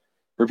one.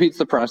 Repeats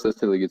the process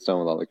till he gets done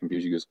with all the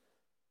computers. He goes,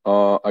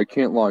 I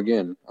can't log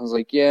in. I was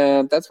like,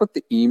 yeah, that's what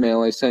the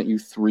email I sent you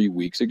 3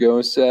 weeks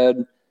ago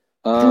said.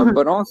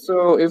 But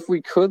also, if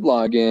we could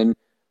log in,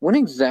 when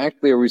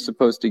exactly are we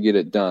supposed to get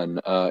it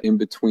done? In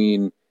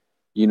between,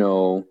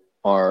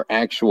 our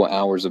actual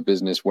hours of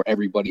business where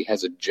everybody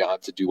has a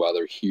job to do while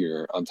they're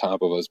here on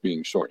top of us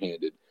being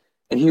shorthanded.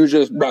 And he was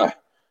just, and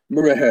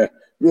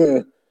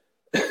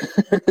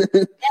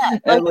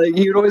like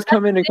he would always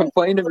come in and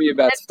complain to me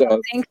about stuff.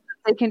 Thinks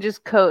they can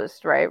just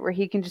coast, right? Where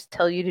he can just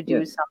tell you to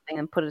do something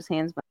and put his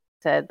hands behind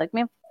his head. Like,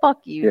 man, fuck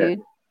you,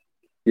 dude.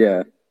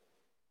 Yeah.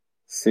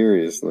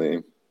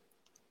 Seriously.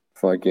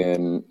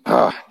 Fucking,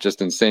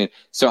 just insane.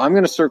 So I'm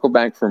going to circle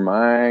back for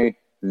my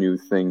new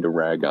thing to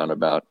rag on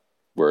about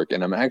work,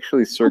 and I'm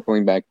actually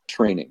circling back to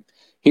training.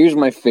 Here's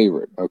my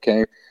favorite,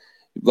 okay?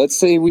 Let's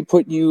say we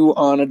put you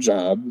on a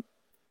job,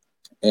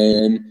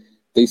 and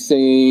they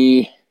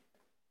say,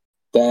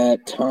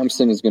 that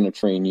Thompson is going to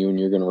train you and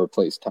you're going to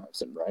replace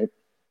Thompson, right?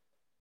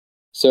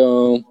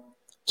 So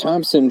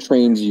Thompson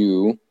trains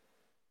you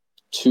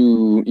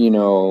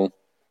to,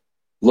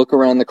 look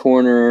around the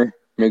corner,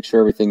 make sure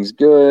everything's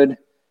good,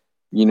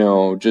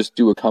 just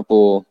do a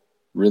couple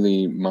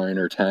really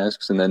minor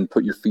tasks and then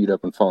put your feet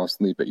up and fall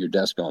asleep at your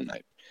desk all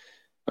night.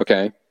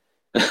 Okay?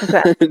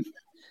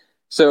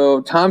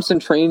 So Thompson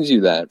trains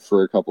you that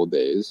for a couple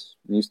days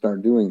and you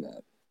start doing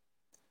that.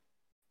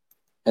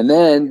 And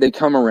then they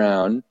come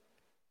around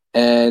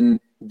and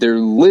they're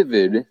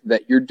livid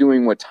that you're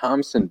doing what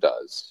Thompson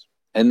does.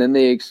 And then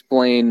they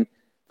explain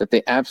that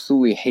they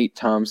absolutely hate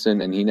Thompson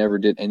and he never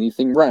did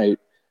anything right.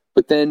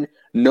 But then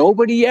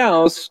nobody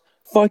else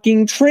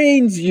fucking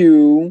trains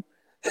you.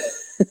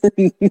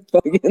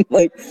 Fucking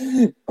like,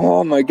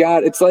 oh my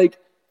God. It's like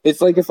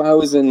if I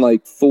was in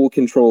like full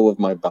control of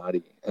my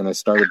body and I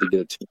started to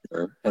get a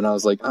tumor and I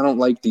was like, I don't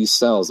like these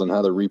cells and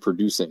how they're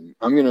reproducing.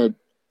 I'm going to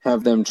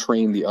have them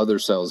train the other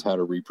cells how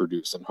to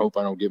reproduce and hope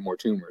I don't get more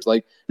tumors.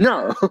 Like,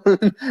 no,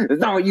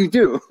 that's not what you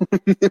do. I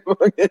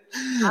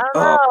don't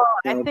know.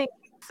 I think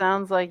it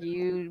sounds like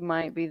you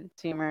might be the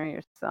tumor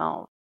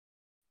yourself.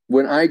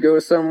 When I go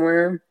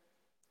somewhere,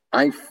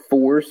 I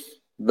force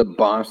the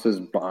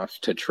boss's boss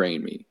to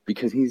train me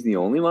because he's the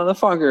only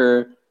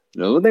motherfucker who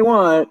knows what they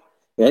want.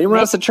 Anyone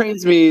else that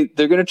trains me,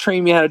 they're going to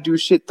train me how to do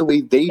shit the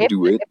way they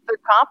do it. If they're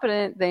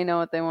competent, they know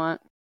what they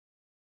want.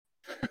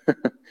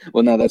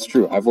 Well, no, that's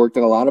true. I've worked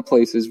at a lot of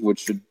places, which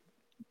should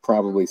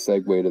probably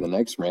segue to the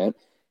next rant,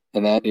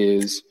 and that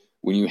is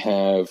when you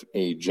have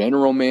a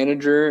general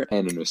manager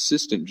and an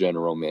assistant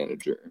general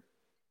manager.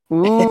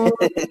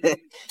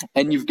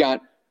 And you've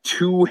got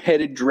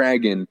two-headed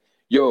dragon.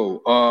 Yo,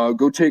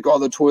 go take all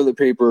the toilet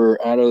paper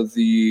out of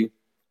the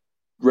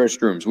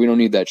restrooms. We don't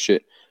need that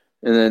shit.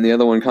 And then the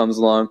other one comes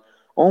along.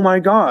 Oh my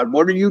God,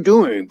 what are you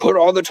doing? Put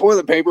all the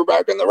toilet paper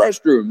back in the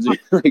restrooms.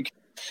 Like,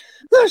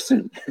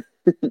 listen.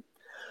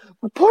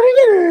 We're putting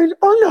it in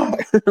or not.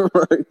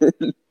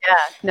 Yeah,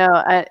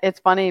 no, it's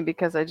funny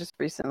because I just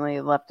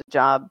recently left a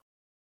job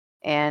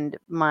and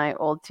my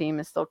old team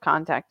is still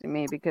contacting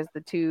me because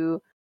the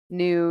two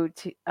new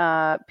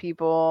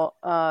people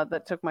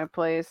that took my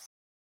place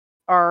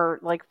are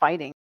like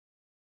fighting.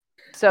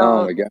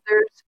 So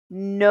there's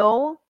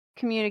no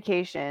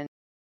communication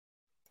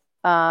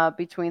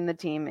between the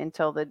team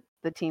until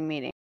the team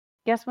meeting.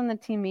 Guess when the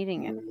team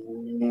meeting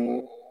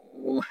is?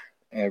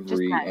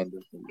 Every end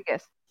of the week. I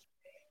guess.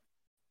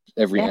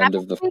 Every end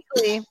of the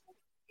weekly.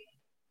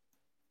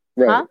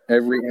 Right. Huh?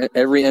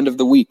 Every end of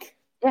the week.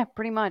 Yeah,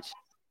 pretty much.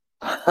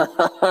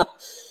 It's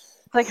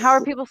like, how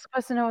are people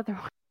supposed to know what they're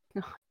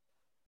watching?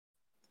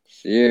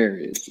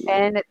 Seriously.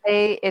 And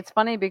it's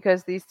funny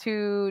because these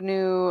two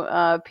new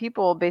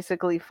people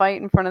basically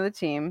fight in front of the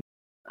team.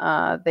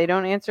 They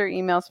don't answer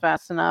emails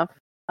fast enough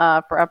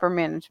for upper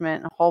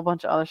management and a whole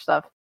bunch of other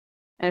stuff.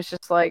 And it's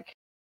just like,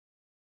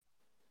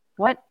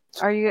 what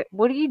are you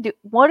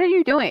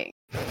doing?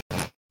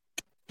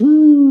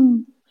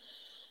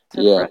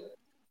 Yeah.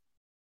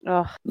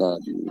 Ugh. Nah,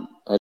 dude.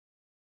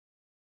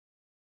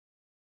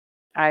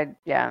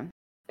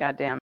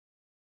 Goddamn.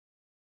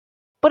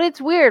 But it's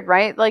weird,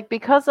 right? Like,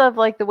 because of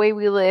like the way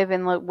we live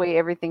and the way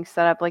everything's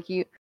set up, like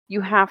you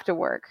have to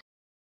work.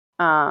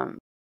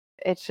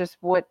 It's just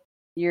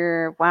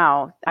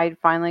wow. I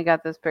finally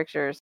got those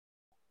pictures.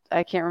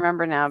 I can't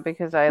remember now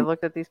because I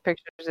looked at these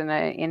pictures and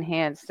I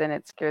enhanced and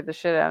it scared the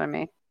shit out of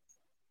me.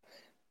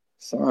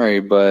 Sorry,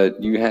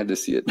 but you had to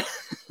see it.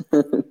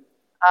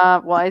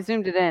 Well, I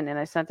zoomed it in and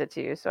I sent it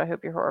to you, so I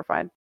hope you're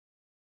horrified.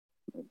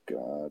 Oh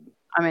God.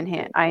 I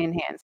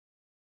enhanced.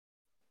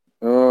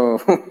 Oh.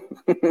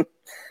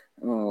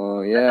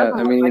 Oh yeah.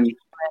 I mean,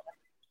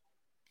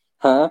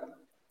 huh?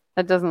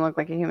 That doesn't look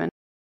like a human.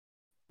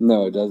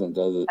 No, it doesn't,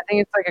 does it? I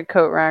think it's like a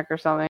coat rack or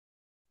something.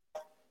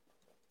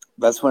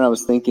 That's what I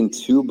was thinking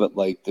too, but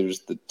like there's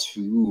the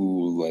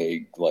two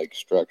leg like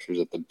structures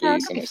at the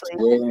base, and I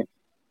swear.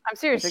 I'm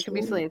serious, it could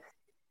be sleeves.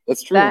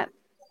 That's true. I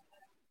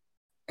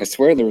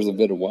swear there was a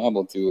bit of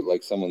wobble to it,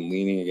 like someone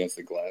leaning against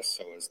the glass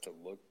so as to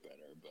look better.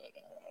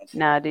 But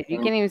nah, dude, you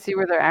can't even see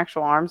where their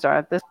actual arms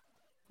are.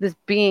 This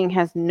being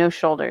has no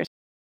shoulders.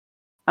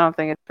 I don't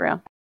think it's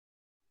real.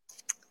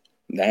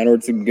 That or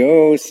it's a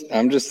ghost.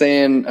 I'm just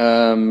saying,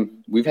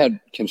 we've had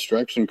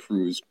construction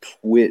crews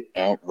quit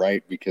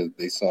outright because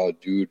they saw a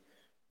dude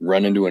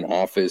run into an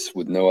office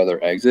with no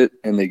other exit,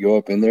 and they go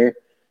up in there,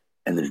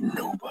 and there's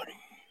nobody.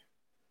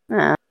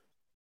 Nah,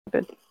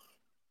 good.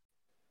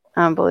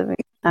 I don't believe in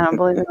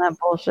that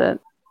bullshit.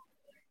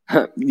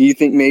 You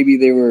think maybe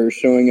they were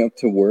showing up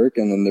to work,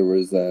 and then there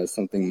was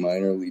something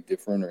minorly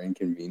different or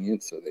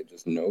inconvenient, so they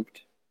just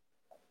noped?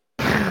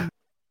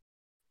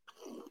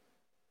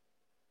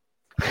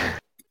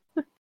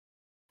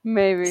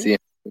 Maybe.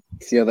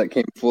 See how that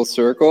came full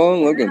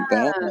circle? Look at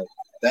that.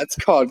 That's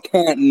called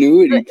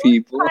continuity,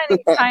 people.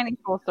 Tiny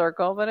full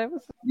circle, but it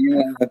was.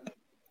 Yeah.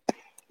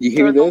 You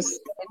hear this?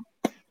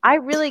 I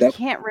really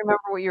can't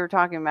remember what you were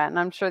talking about, and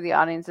I'm sure the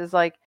audience is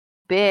like,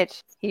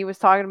 bitch, he was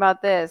talking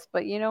about this,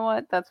 but you know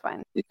what? That's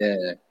fine.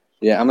 Yeah.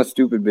 Yeah, I'm a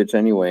stupid bitch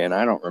anyway, and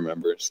I don't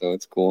remember, so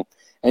it's cool.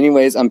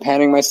 Anyways, I'm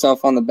patting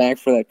myself on the back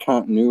for that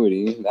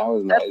continuity. That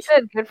was nice.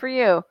 That's good for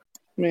you.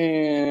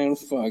 Man,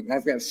 fuck.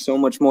 I've got so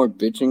much more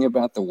bitching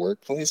about the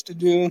workplace to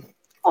do.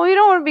 Well, you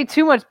don't want to be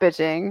too much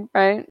bitching,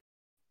 right?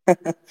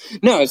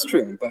 No, it's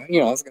true. But,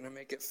 I was going to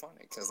make it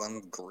funny because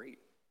I'm great.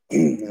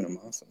 And I'm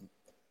awesome.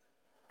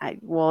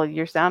 Well,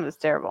 your sound is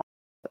terrible.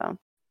 So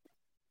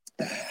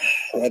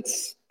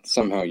that's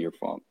somehow your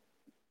fault.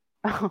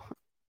 Oh.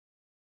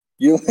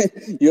 You're like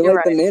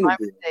right. the manager. My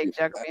mistake,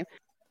 Jacoby.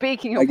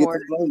 Speaking of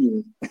work.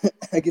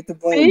 I get to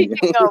blame you.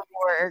 Speaking of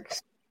work.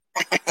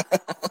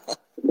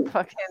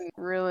 Fucking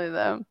really,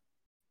 though.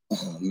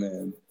 Oh,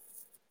 man.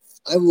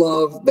 I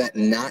love that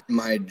not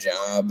my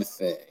job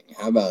thing.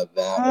 How about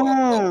that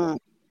one? I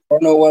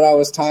don't know what I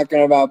was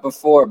talking about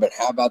before, but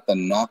how about the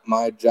not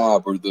my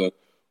job or the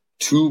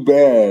too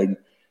bad?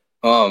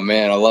 Oh,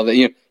 man, I love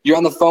it. You're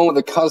on the phone with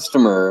a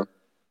customer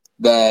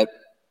that,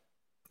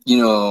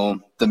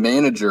 the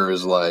manager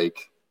is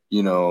like,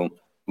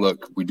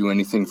 look, we do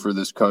anything for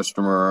this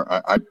customer.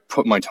 I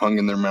put my tongue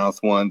in their mouth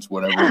once,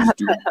 whatever, just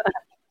do it.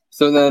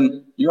 So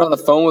then you're on the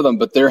phone with them,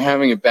 but they're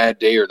having a bad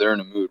day or they're in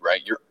a mood,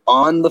 right? You're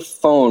on the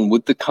phone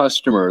with the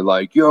customer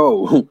like,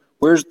 yo,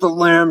 where's the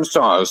lamb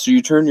sauce? So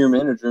you turn to your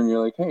manager and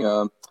you're like, hey,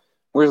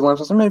 where's the lamb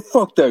sauce? Man,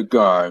 fuck that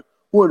guy.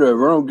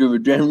 Whatever, I don't give a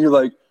damn. You're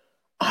like,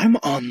 I'm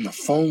on the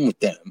phone with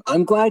them.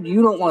 I'm glad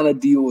you don't want to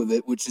deal with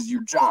it, which is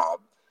your job.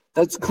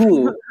 That's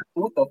cool.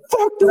 What the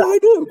fuck do I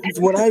do? Because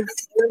when I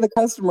scare the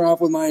customer off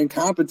with my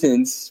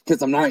incompetence,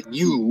 because I'm not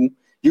you,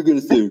 you're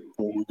going to say,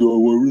 oh my God,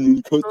 why are we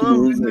the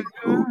customers?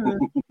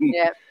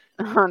 Yeah,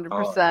 100%.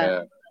 Oh,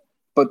 yeah.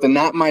 But the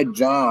not my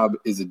job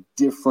is a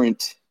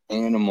different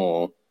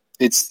animal.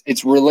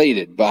 It's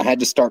related, but I had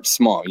to start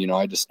small.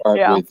 I had to start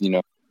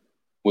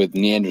with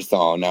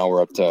Neanderthal. Now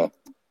we're up to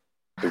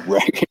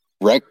the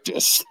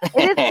rectus.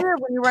 It is weird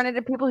when you run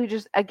into people who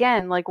just,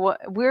 again, like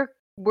what we're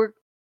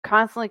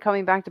constantly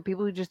coming back to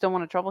people who just don't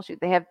want to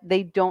troubleshoot.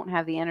 They don't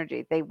have the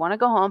energy. They want to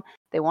go home.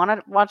 They want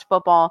to watch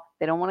football.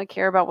 They don't want to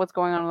care about what's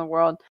going on in the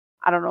world.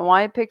 I don't know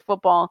why I picked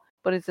football,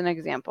 but it's an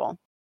example.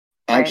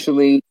 Right?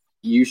 Actually,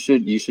 you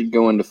should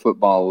go into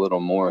football a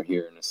little more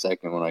here in a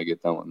second when I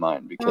get done with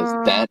mine, because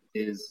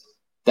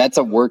that's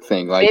a work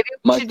thing. Like maybe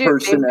my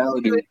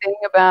personality. Maybe do a thing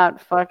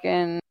about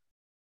fucking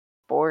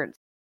sports.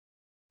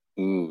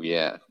 Ooh,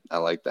 yeah, I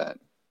like that.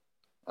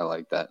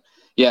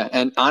 Yeah,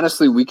 and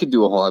honestly, we could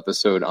do a whole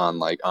episode on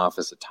like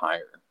office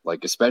attire,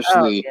 like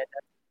especially.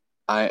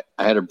 I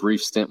had a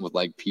brief stint with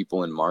like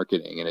people in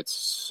marketing, and it's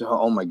so,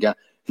 oh my God,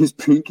 his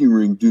pinky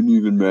ring didn't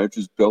even match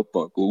his belt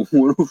buckle.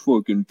 What a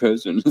fucking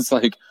peasant! It's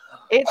like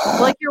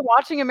like you're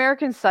watching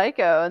American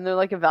Psycho, and they're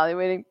like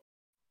evaluating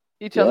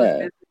each other's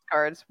business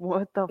cards.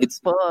 What the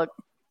fuck?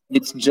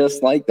 It's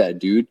just like that,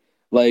 dude.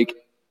 Like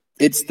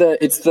it's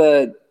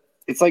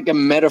like a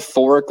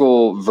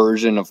metaphorical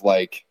version of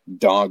like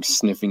dogs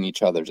sniffing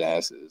each other's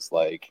asses.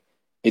 Like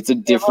it's a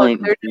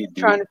different. They're just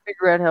trying to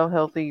figure out how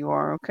healthy you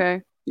are.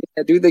 Okay.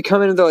 Yeah, dude. They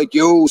come in and they're like,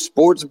 "Yo,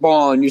 sports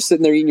ball," and you're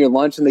sitting there eating your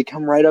lunch, and they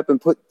come right up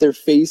and put their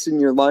face in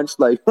your lunch,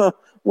 like, huh,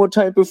 "What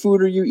type of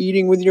food are you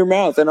eating with your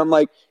mouth?" And I'm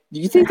like, "Do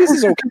you think this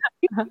is okay?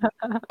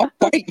 I'll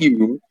bite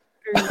you."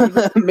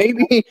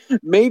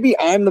 maybe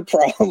I'm the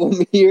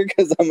problem here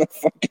because I'm a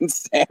fucking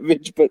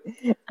savage, but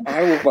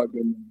I will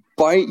fucking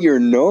bite your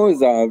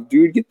nose off,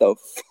 dude. Get the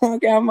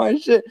fuck out of my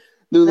shit.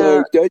 They're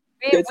like,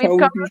 that's how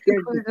we do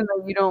things.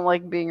 That you don't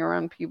like being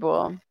around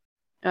people.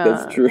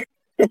 That's true.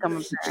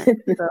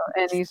 So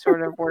any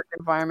sort of work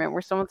environment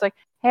where someone's like,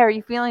 "Hey, are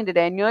you feeling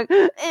today?" And you're like,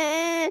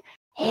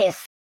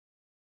 "Yes."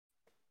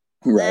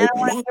 Right. I don't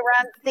want to be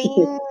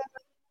around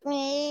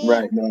things.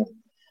 Right. No.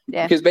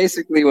 Yeah. Because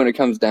basically, when it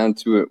comes down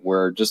to it,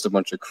 we're just a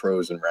bunch of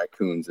crows and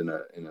raccoons in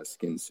a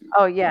skin suit.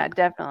 Oh yeah,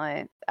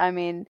 definitely. I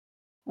mean,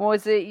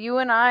 was it you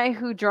and I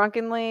who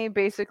drunkenly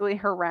basically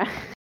harassed?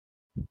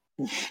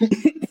 I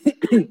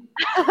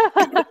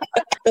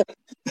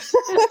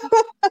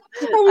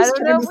was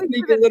trying to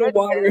sneak a little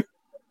water.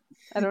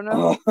 I don't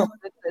know if you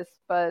did this,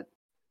 but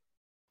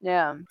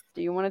yeah.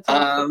 Do you want to tell?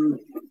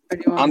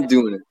 I'm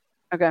doing it.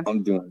 Okay.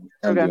 I'm doing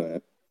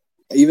it.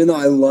 Even though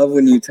I love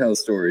when you tell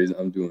stories,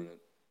 I'm doing it.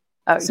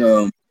 Oh,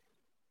 so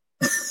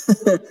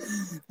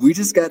we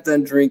just got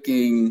done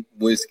drinking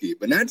whiskey,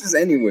 but not just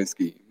any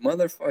whiskey,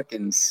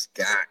 motherfucking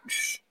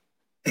scotch.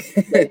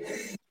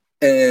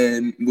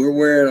 And we're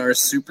wearing our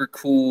super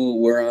cool,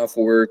 we're off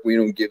work, we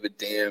don't give a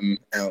damn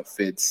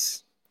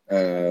outfits.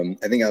 I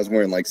think I was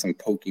wearing like some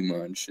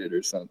Pokemon shit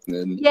or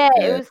something. Yeah,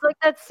 it was like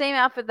that same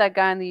outfit that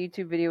guy in the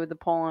YouTube video with the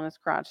pole on his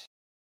crotch.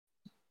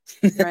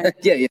 Right?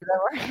 Yeah.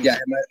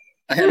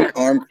 I had my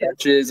arm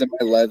crutches and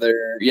my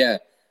leather. Yeah.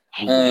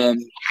 I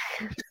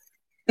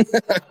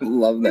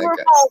love that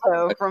guy.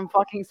 Paulo from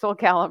fucking Soul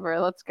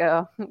Calibur. Let's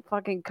go.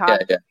 Fucking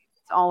cop. Yeah.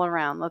 It's all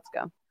around. Let's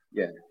go.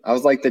 Yeah. I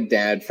was like the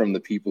dad from the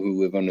people who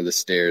live under the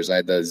stairs. I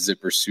had the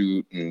zipper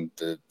suit and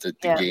the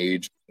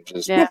gauge.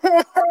 Just yeah.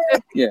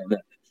 No.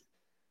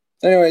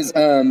 Anyways,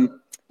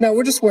 no,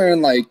 we're just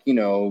wearing like,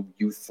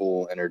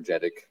 youthful,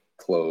 energetic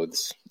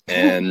clothes.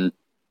 And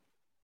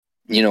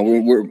you know,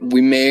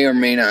 we may or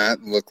may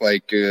not look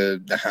like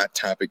the Hot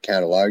Topic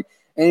catalog.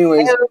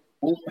 Anyways,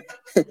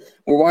 we're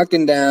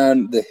walking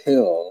down the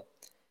hill,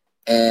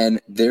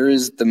 and there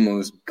is the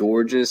most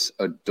gorgeous,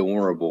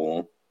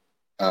 adorable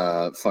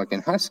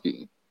fucking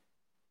husky.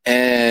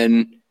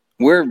 And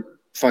we're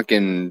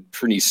fucking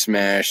pretty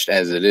smashed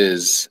as it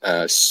is,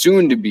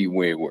 soon to be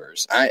way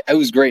worse. I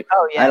was great.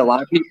 Oh, yeah. I had a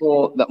lot of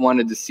people that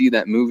wanted to see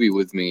that movie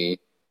with me,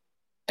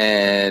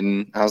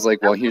 and I was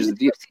like, well, here's the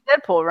deal. See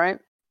Deadpool, right?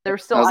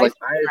 There's still ice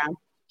around.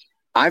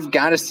 I've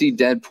got to see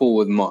Deadpool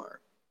with Mar.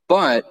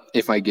 But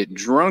if I get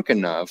drunk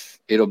enough,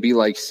 it'll be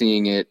like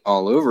seeing it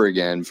all over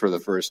again for the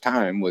first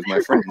time with my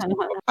friends.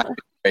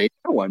 Great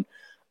one.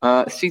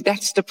 See,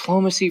 that's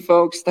diplomacy,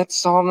 folks. That's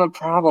solving the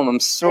problem. I'm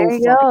so there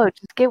you go.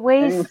 Just get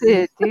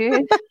wasted,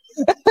 dude.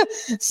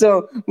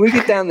 So we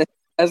get down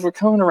as we're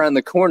coming around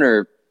the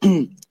corner,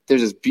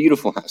 there's this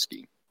beautiful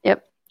husky.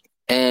 Yep.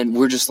 And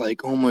we're just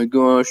like, oh my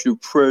gosh, you're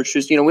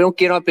precious. You know, we don't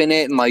get up in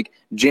it and like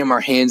jam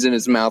our hands in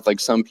his mouth like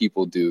some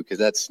people do, because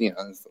that's, you know,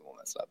 that's the one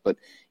that's up. But,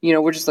 you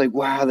know, we're just like,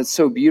 wow, that's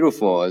so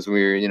beautiful as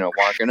we're, you know,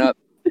 walking up.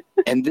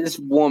 And this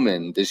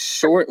woman, this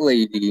short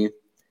lady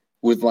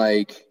with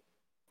like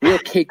real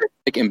cake,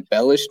 like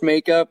embellished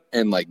makeup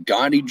and like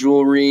gaudy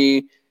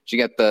jewelry. She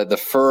got the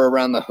fur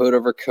around the hood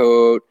of her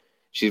coat.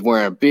 She's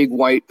wearing a big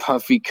white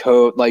puffy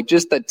coat, like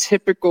just the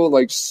typical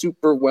like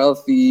super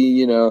wealthy,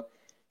 you know.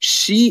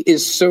 She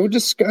is so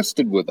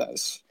disgusted with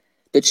us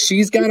that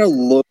she's got a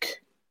look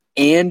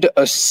and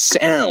a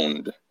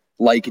sound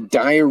like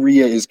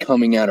diarrhea is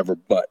coming out of her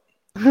butt.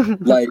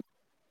 Like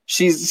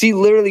she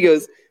literally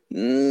goes, ugh,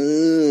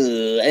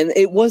 and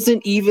it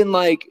wasn't even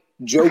like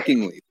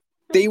jokingly.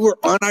 They were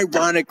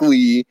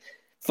unironically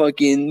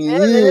fucking. Yeah,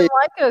 they didn't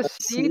like us.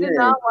 She did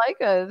not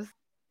like us.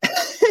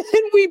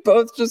 And we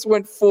both just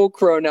went full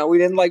crow. Now, we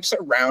didn't like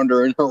surround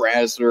her and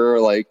harass her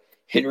or like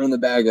hit her in the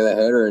back of the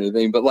head or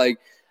anything, but like,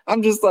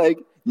 I'm just like,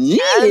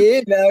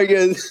 yeah. Now he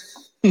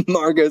goes,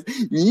 Mar goes,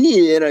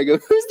 yeah. And I go,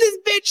 who's this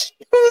bitch?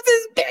 Who's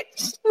this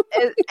bitch?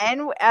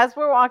 And as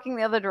we're walking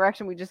the other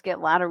direction, we just get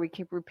louder. We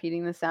keep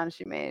repeating the sound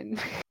she made.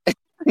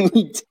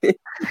 We did.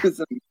 It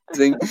was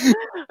amazing.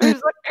 I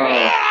was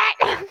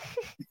like,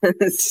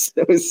 it's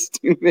so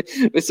stupid.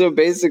 So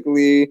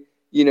basically,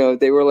 you know,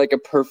 they were like a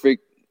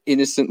perfect,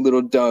 innocent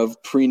little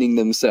dove preening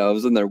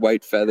themselves in their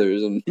white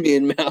feathers, and me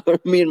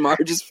and Mar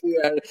just flew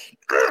out.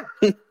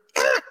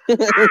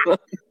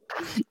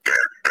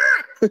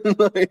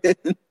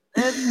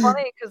 It's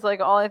funny because like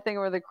all I think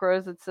of are the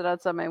crows that sit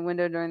outside my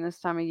window during this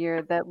time of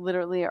year that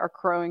literally are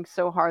crowing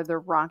so hard they're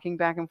rocking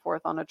back and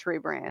forth on a tree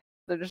branch.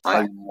 They're just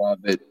like, I love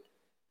it.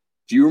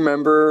 Do you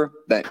remember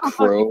that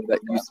crow that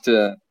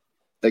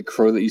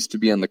used to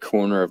be on the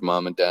corner of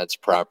Mom and Dad's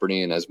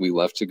property, and as we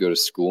left to go to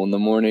school in the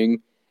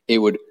morning, it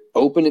would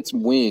open its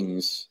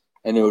wings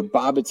and it would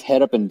bob its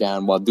head up and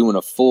down while doing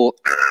a full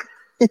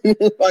that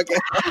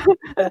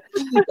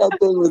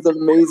thing was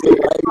amazing.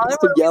 I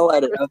used to yell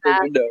at it out the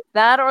window.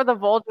 That or the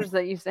vultures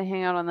that used to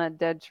hang out on that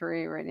dead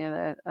tree right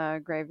near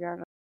that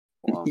graveyard.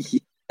 Well, yeah.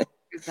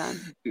 Good time.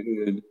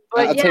 Dude.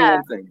 But I'll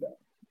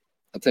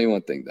tell you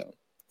one thing though.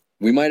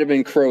 We might have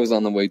been crows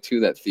on the way to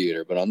that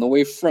theater, but on the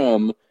way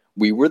from,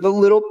 we were the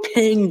little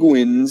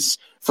penguins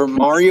from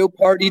Mario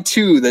Party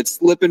 2 that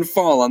slip and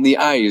fall on the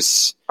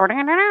ice. You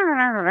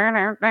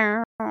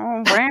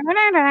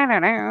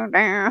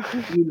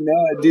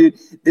know, dude,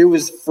 there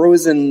was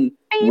frozen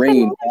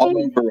rain all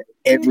over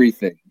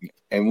everything,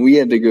 and we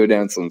had to go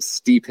down some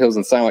steep hills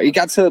and sidewalks. It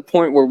got to the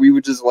point where we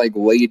would just like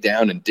lay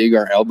down and dig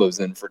our elbows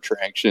in for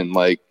traction.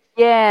 Like,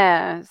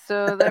 yeah.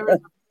 So there was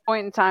a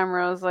point in time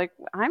where I was like,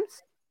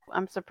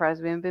 I'm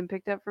surprised we haven't been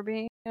picked up for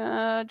being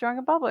drunk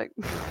in public.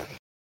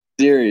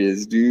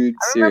 Serious, dude.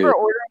 I remember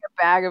ordering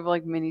a bag of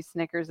like mini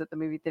Snickers at the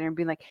movie theater and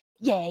being like,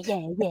 yeah.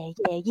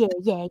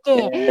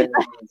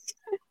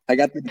 I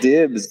got the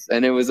dibs,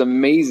 and it was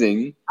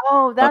amazing.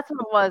 Oh, that's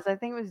what it was. I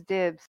think it was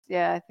dibs.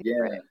 Yeah, I think yeah.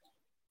 you're right.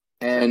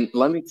 And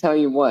let me tell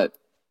you what.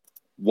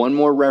 One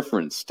more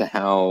reference to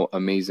how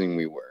amazing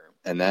we were,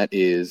 and that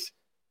is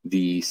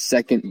the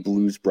second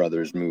Blues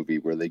Brothers movie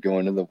where they go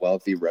into the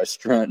wealthy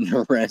restaurant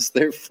and arrest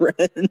their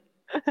friend.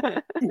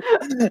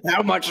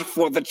 How much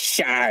for the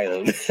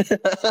child?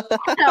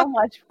 How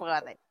much for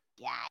the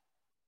child?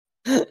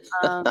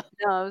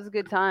 No, it was a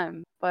good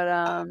time,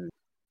 but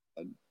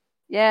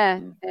yeah,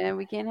 and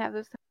we can't have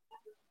those.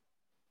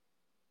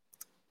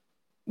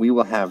 We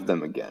will have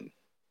them again,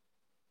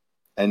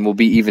 and we'll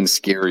be even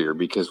scarier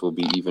because we'll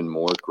be even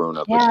more grown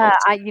up. Yeah,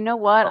 you know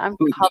what? I'm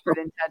covered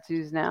in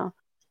tattoos now.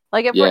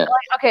 Like,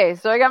 okay,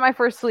 so I got my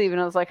first sleeve, and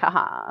I was like,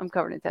 haha, I'm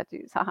covered in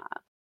tattoos, haha.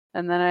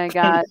 And then I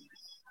got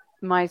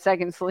my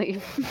second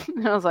sleeve,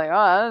 and I was like,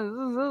 oh,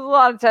 this is a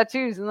lot of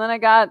tattoos. And then I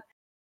got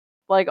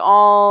like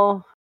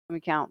let me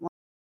count,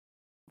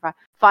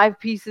 5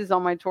 pieces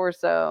on my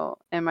torso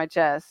and my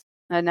chest,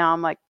 and now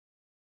I'm like,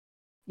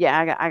 yeah,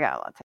 I got a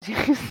lot of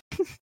tattoos.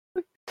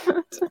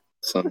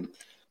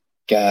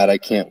 God, I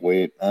can't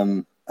wait.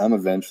 I'm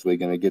eventually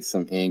gonna get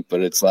some ink,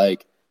 but it's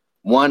like,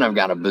 1, I've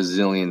got a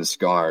bazillion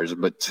scars,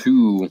 but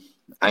 2,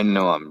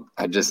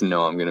 I just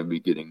know I'm gonna be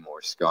getting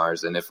more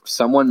scars, and if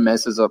someone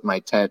messes up my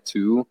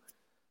tattoo,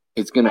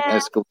 it's gonna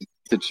escalate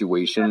the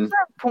situation. At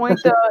that point,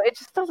 though, it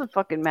just doesn't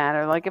fucking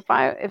matter. Like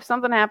if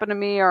something happened to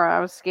me, or I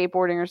was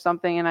skateboarding or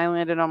something, and I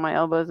landed on my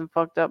elbows and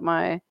fucked up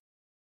my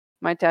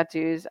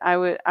tattoos, I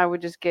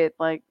would just get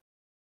like,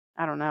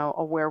 I don't know,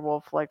 a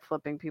werewolf like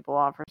flipping people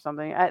off or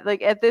something.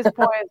 Like at this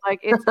point, like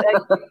it's like,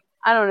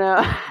 I don't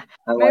know.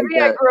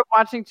 Maybe I grew up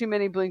watching too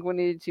many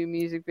Blink-182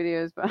 music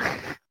videos, but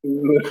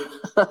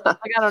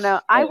like I don't know.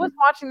 I was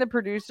watching The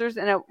Producers,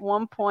 and at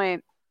one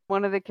point,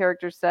 one of the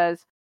characters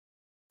says,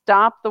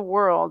 "Stop the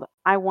world.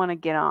 I want to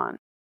get on.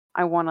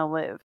 I want to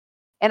live."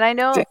 And I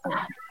know,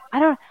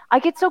 I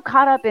get so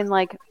caught up in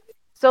like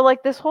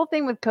this whole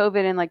thing with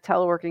COVID and like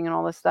teleworking and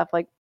all this stuff,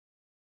 like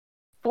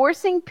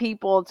forcing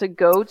people to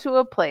go to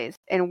a place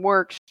and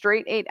work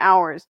straight 8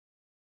 hours.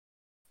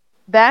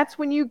 That's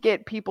when you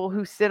get people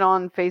who sit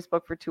on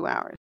Facebook for 2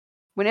 hours.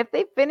 When if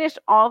they finish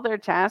all their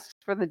tasks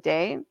for the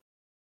day.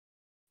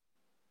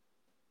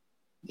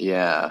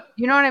 Yeah.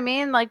 You know what I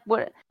mean? Like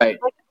what? Right.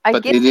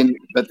 Like, they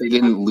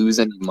didn't lose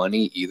any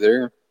money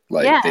either.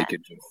 Like they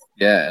could just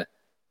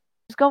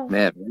go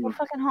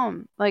fucking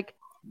home. Like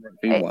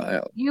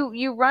wild.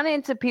 You run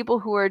into people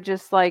who are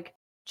just like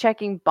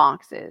checking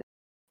boxes,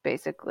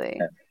 basically.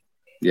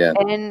 Yeah.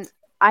 And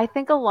I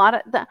think a lot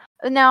of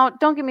now,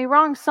 don't get me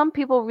wrong, some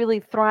people really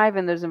thrive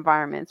in those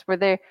environments where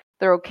they're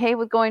okay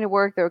with going to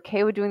work, they're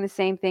okay with doing the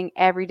same thing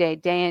every day,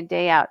 day in,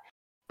 day out.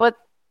 But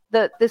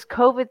this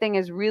COVID thing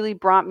has really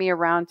brought me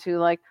around to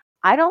like,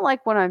 I don't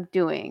like what I'm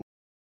doing.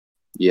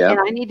 Yeah. And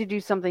I need to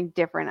do something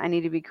different. I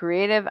need to be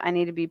creative. I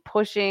need to be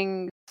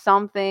pushing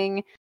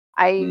something.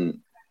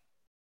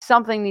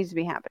 Something needs to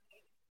be happening.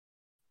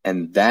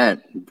 And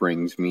that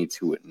brings me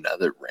to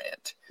another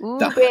rant. Ooh,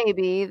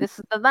 baby, this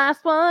is the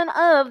last one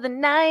of the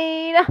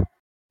night.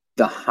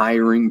 The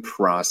hiring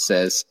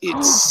process,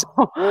 it's...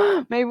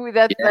 Maybe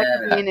that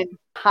could be an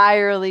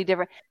entirely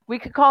different... We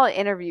could call it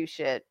interview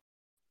shit.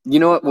 You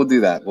know what? We'll do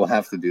that. We'll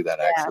have to do that,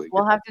 actually.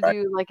 We'll have to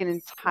do like an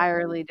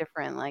entirely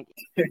different... like.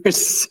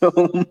 There's so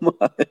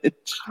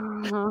much.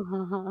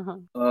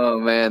 Oh,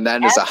 man,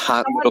 that is a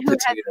hot little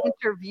potato. Who has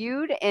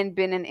interviewed and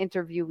been an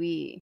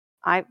interviewee.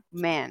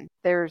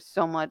 There's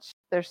so much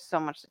to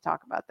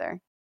talk about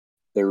there.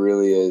 There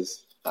really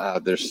is.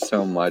 There's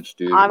so much,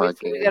 dude.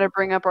 Obviously, we got to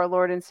bring up our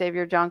Lord and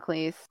Savior John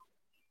Cleese.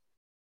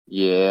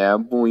 Yeah,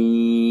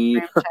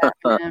 boy.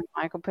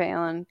 Michael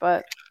Palin,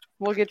 but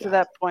we'll get to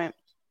that point.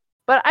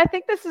 But I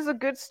think this is a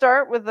good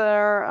start with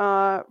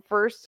our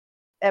first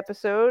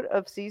episode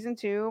of season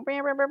 2.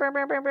 Yeah,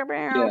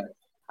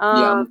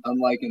 I'm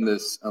liking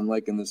this. I'm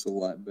liking this a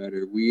lot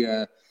better.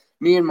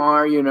 Me and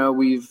Mar,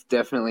 we've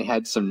definitely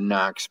had some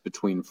knocks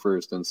between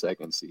first and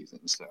second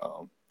season.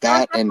 So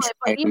that and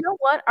but you know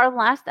what? Our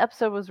last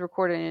episode was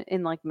recorded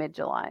in like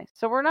mid-July,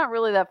 so we're not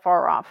really that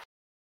far off.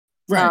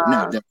 Right?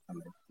 No,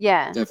 definitely.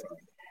 Yeah, definitely.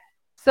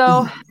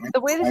 So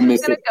the way this is going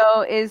to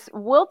go is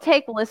we'll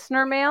take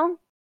listener mail.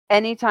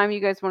 Anytime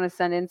you guys want to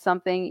send in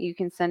something, you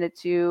can send it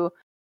to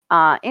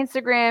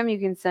Instagram. You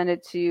can send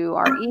it to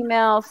our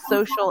email,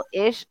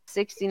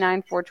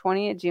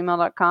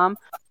 socialish69420@gmail.com.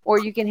 Or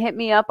you can hit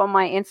me up on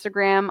my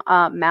Instagram,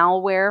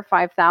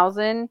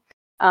 malware5000.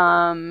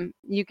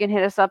 You can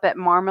hit us up at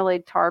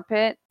Marmalade Tar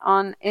Pit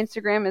on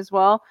Instagram as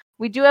well.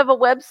 We do have a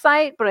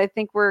website, but I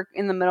think we're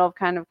in the middle of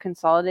kind of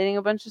consolidating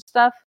a bunch of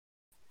stuff.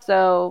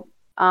 So,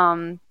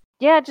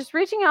 just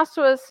reaching out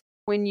to us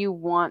when you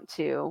want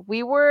to.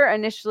 We were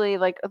initially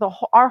like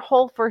our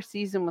whole first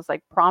season was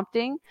like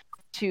prompting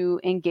to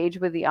engage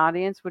with the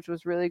audience, which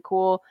was really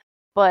cool.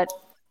 But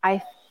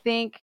I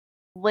think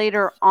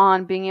later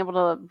on, being able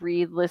to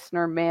read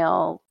listener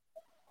mail,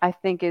 I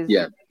think is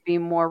be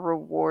more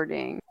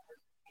rewarding.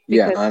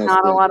 Because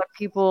not a lot of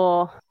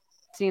people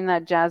seem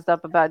that jazzed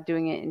up about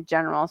doing it in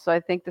general. So I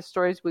think the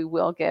stories we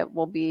will get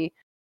will be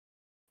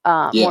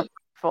more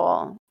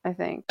full, I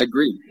think.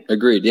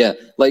 Agreed. Yeah.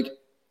 Like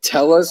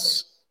tell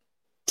us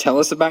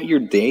about your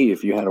day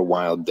if you had a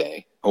wild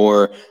day.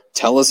 Or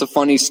tell us a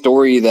funny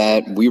story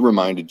that we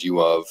reminded you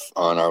of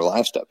on our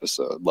last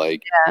episode.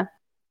 Like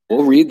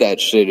we'll read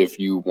that shit if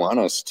you want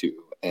us to,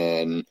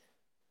 and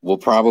we'll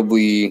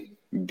probably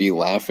be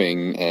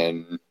laughing,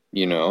 and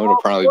it'll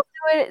probably. We'll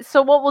do it.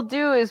 So what we'll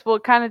do is we'll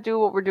kind of do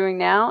what we're doing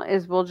now.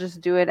 Is we'll just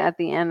do it at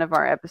the end of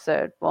our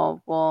episode.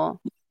 We'll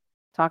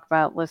talk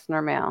about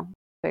listener mail.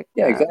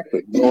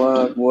 Exactly.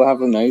 We'll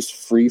have a nice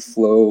free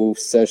flow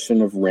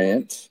session of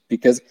rant,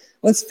 because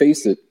let's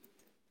face it,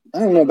 I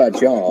don't know about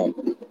y'all,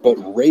 but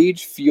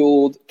rage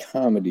fueled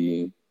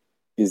comedy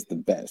is the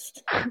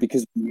best,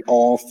 because we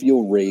all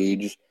feel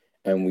rage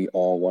and we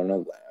all want to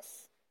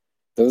laugh.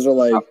 Those are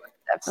like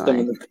some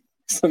of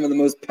the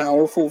most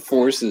powerful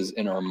forces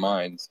in our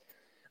minds.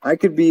 I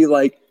could be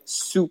like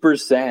super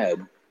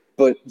sad,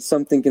 but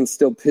something can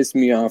still piss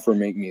me off or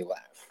make me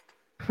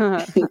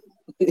laugh.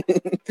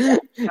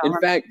 In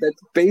fact,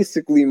 that's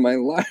basically my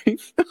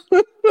life.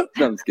 No,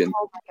 I'm just kidding.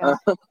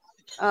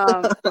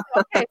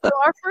 Okay, so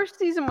our first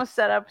season was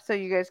set up so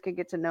you guys could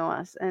get to know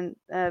us, and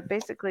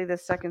basically the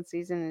second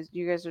season is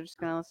you guys are just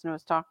gonna listen to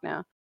us talk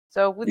now.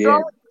 So withdraw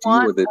what you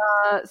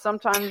want.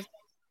 Sometimes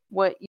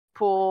what you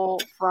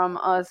pull from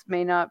us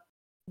may not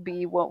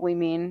be what we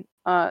mean,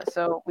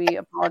 so we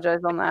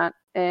apologize on that.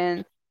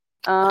 And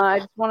I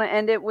just want to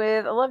end it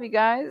with I love you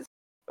guys,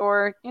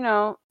 or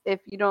if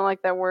you don't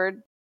like that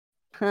word,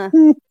 hi.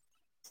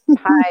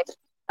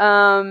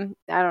 I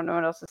don't know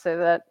what else to say to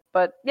that,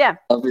 but yeah.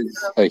 Love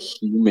is a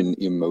human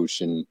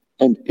emotion,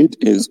 and it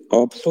is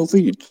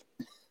obsolete.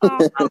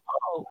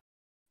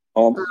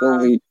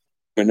 Obsolete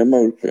in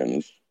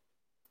emotions.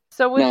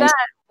 So with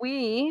that,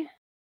 we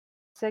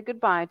say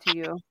goodbye to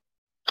you.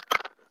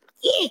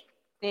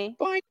 Yeah.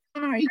 Bye.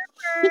 I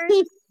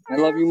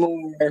love you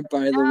more,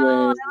 by the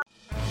way.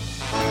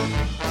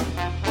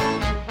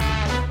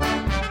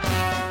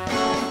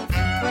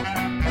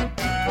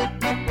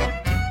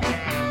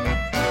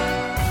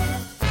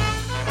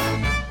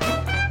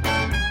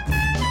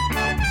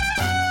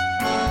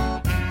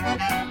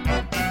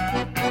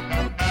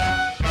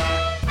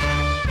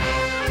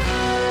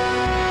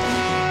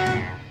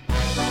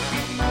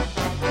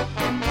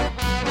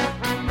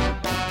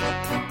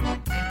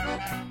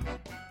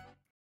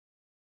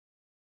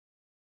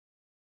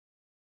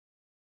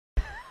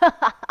 Ha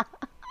ha!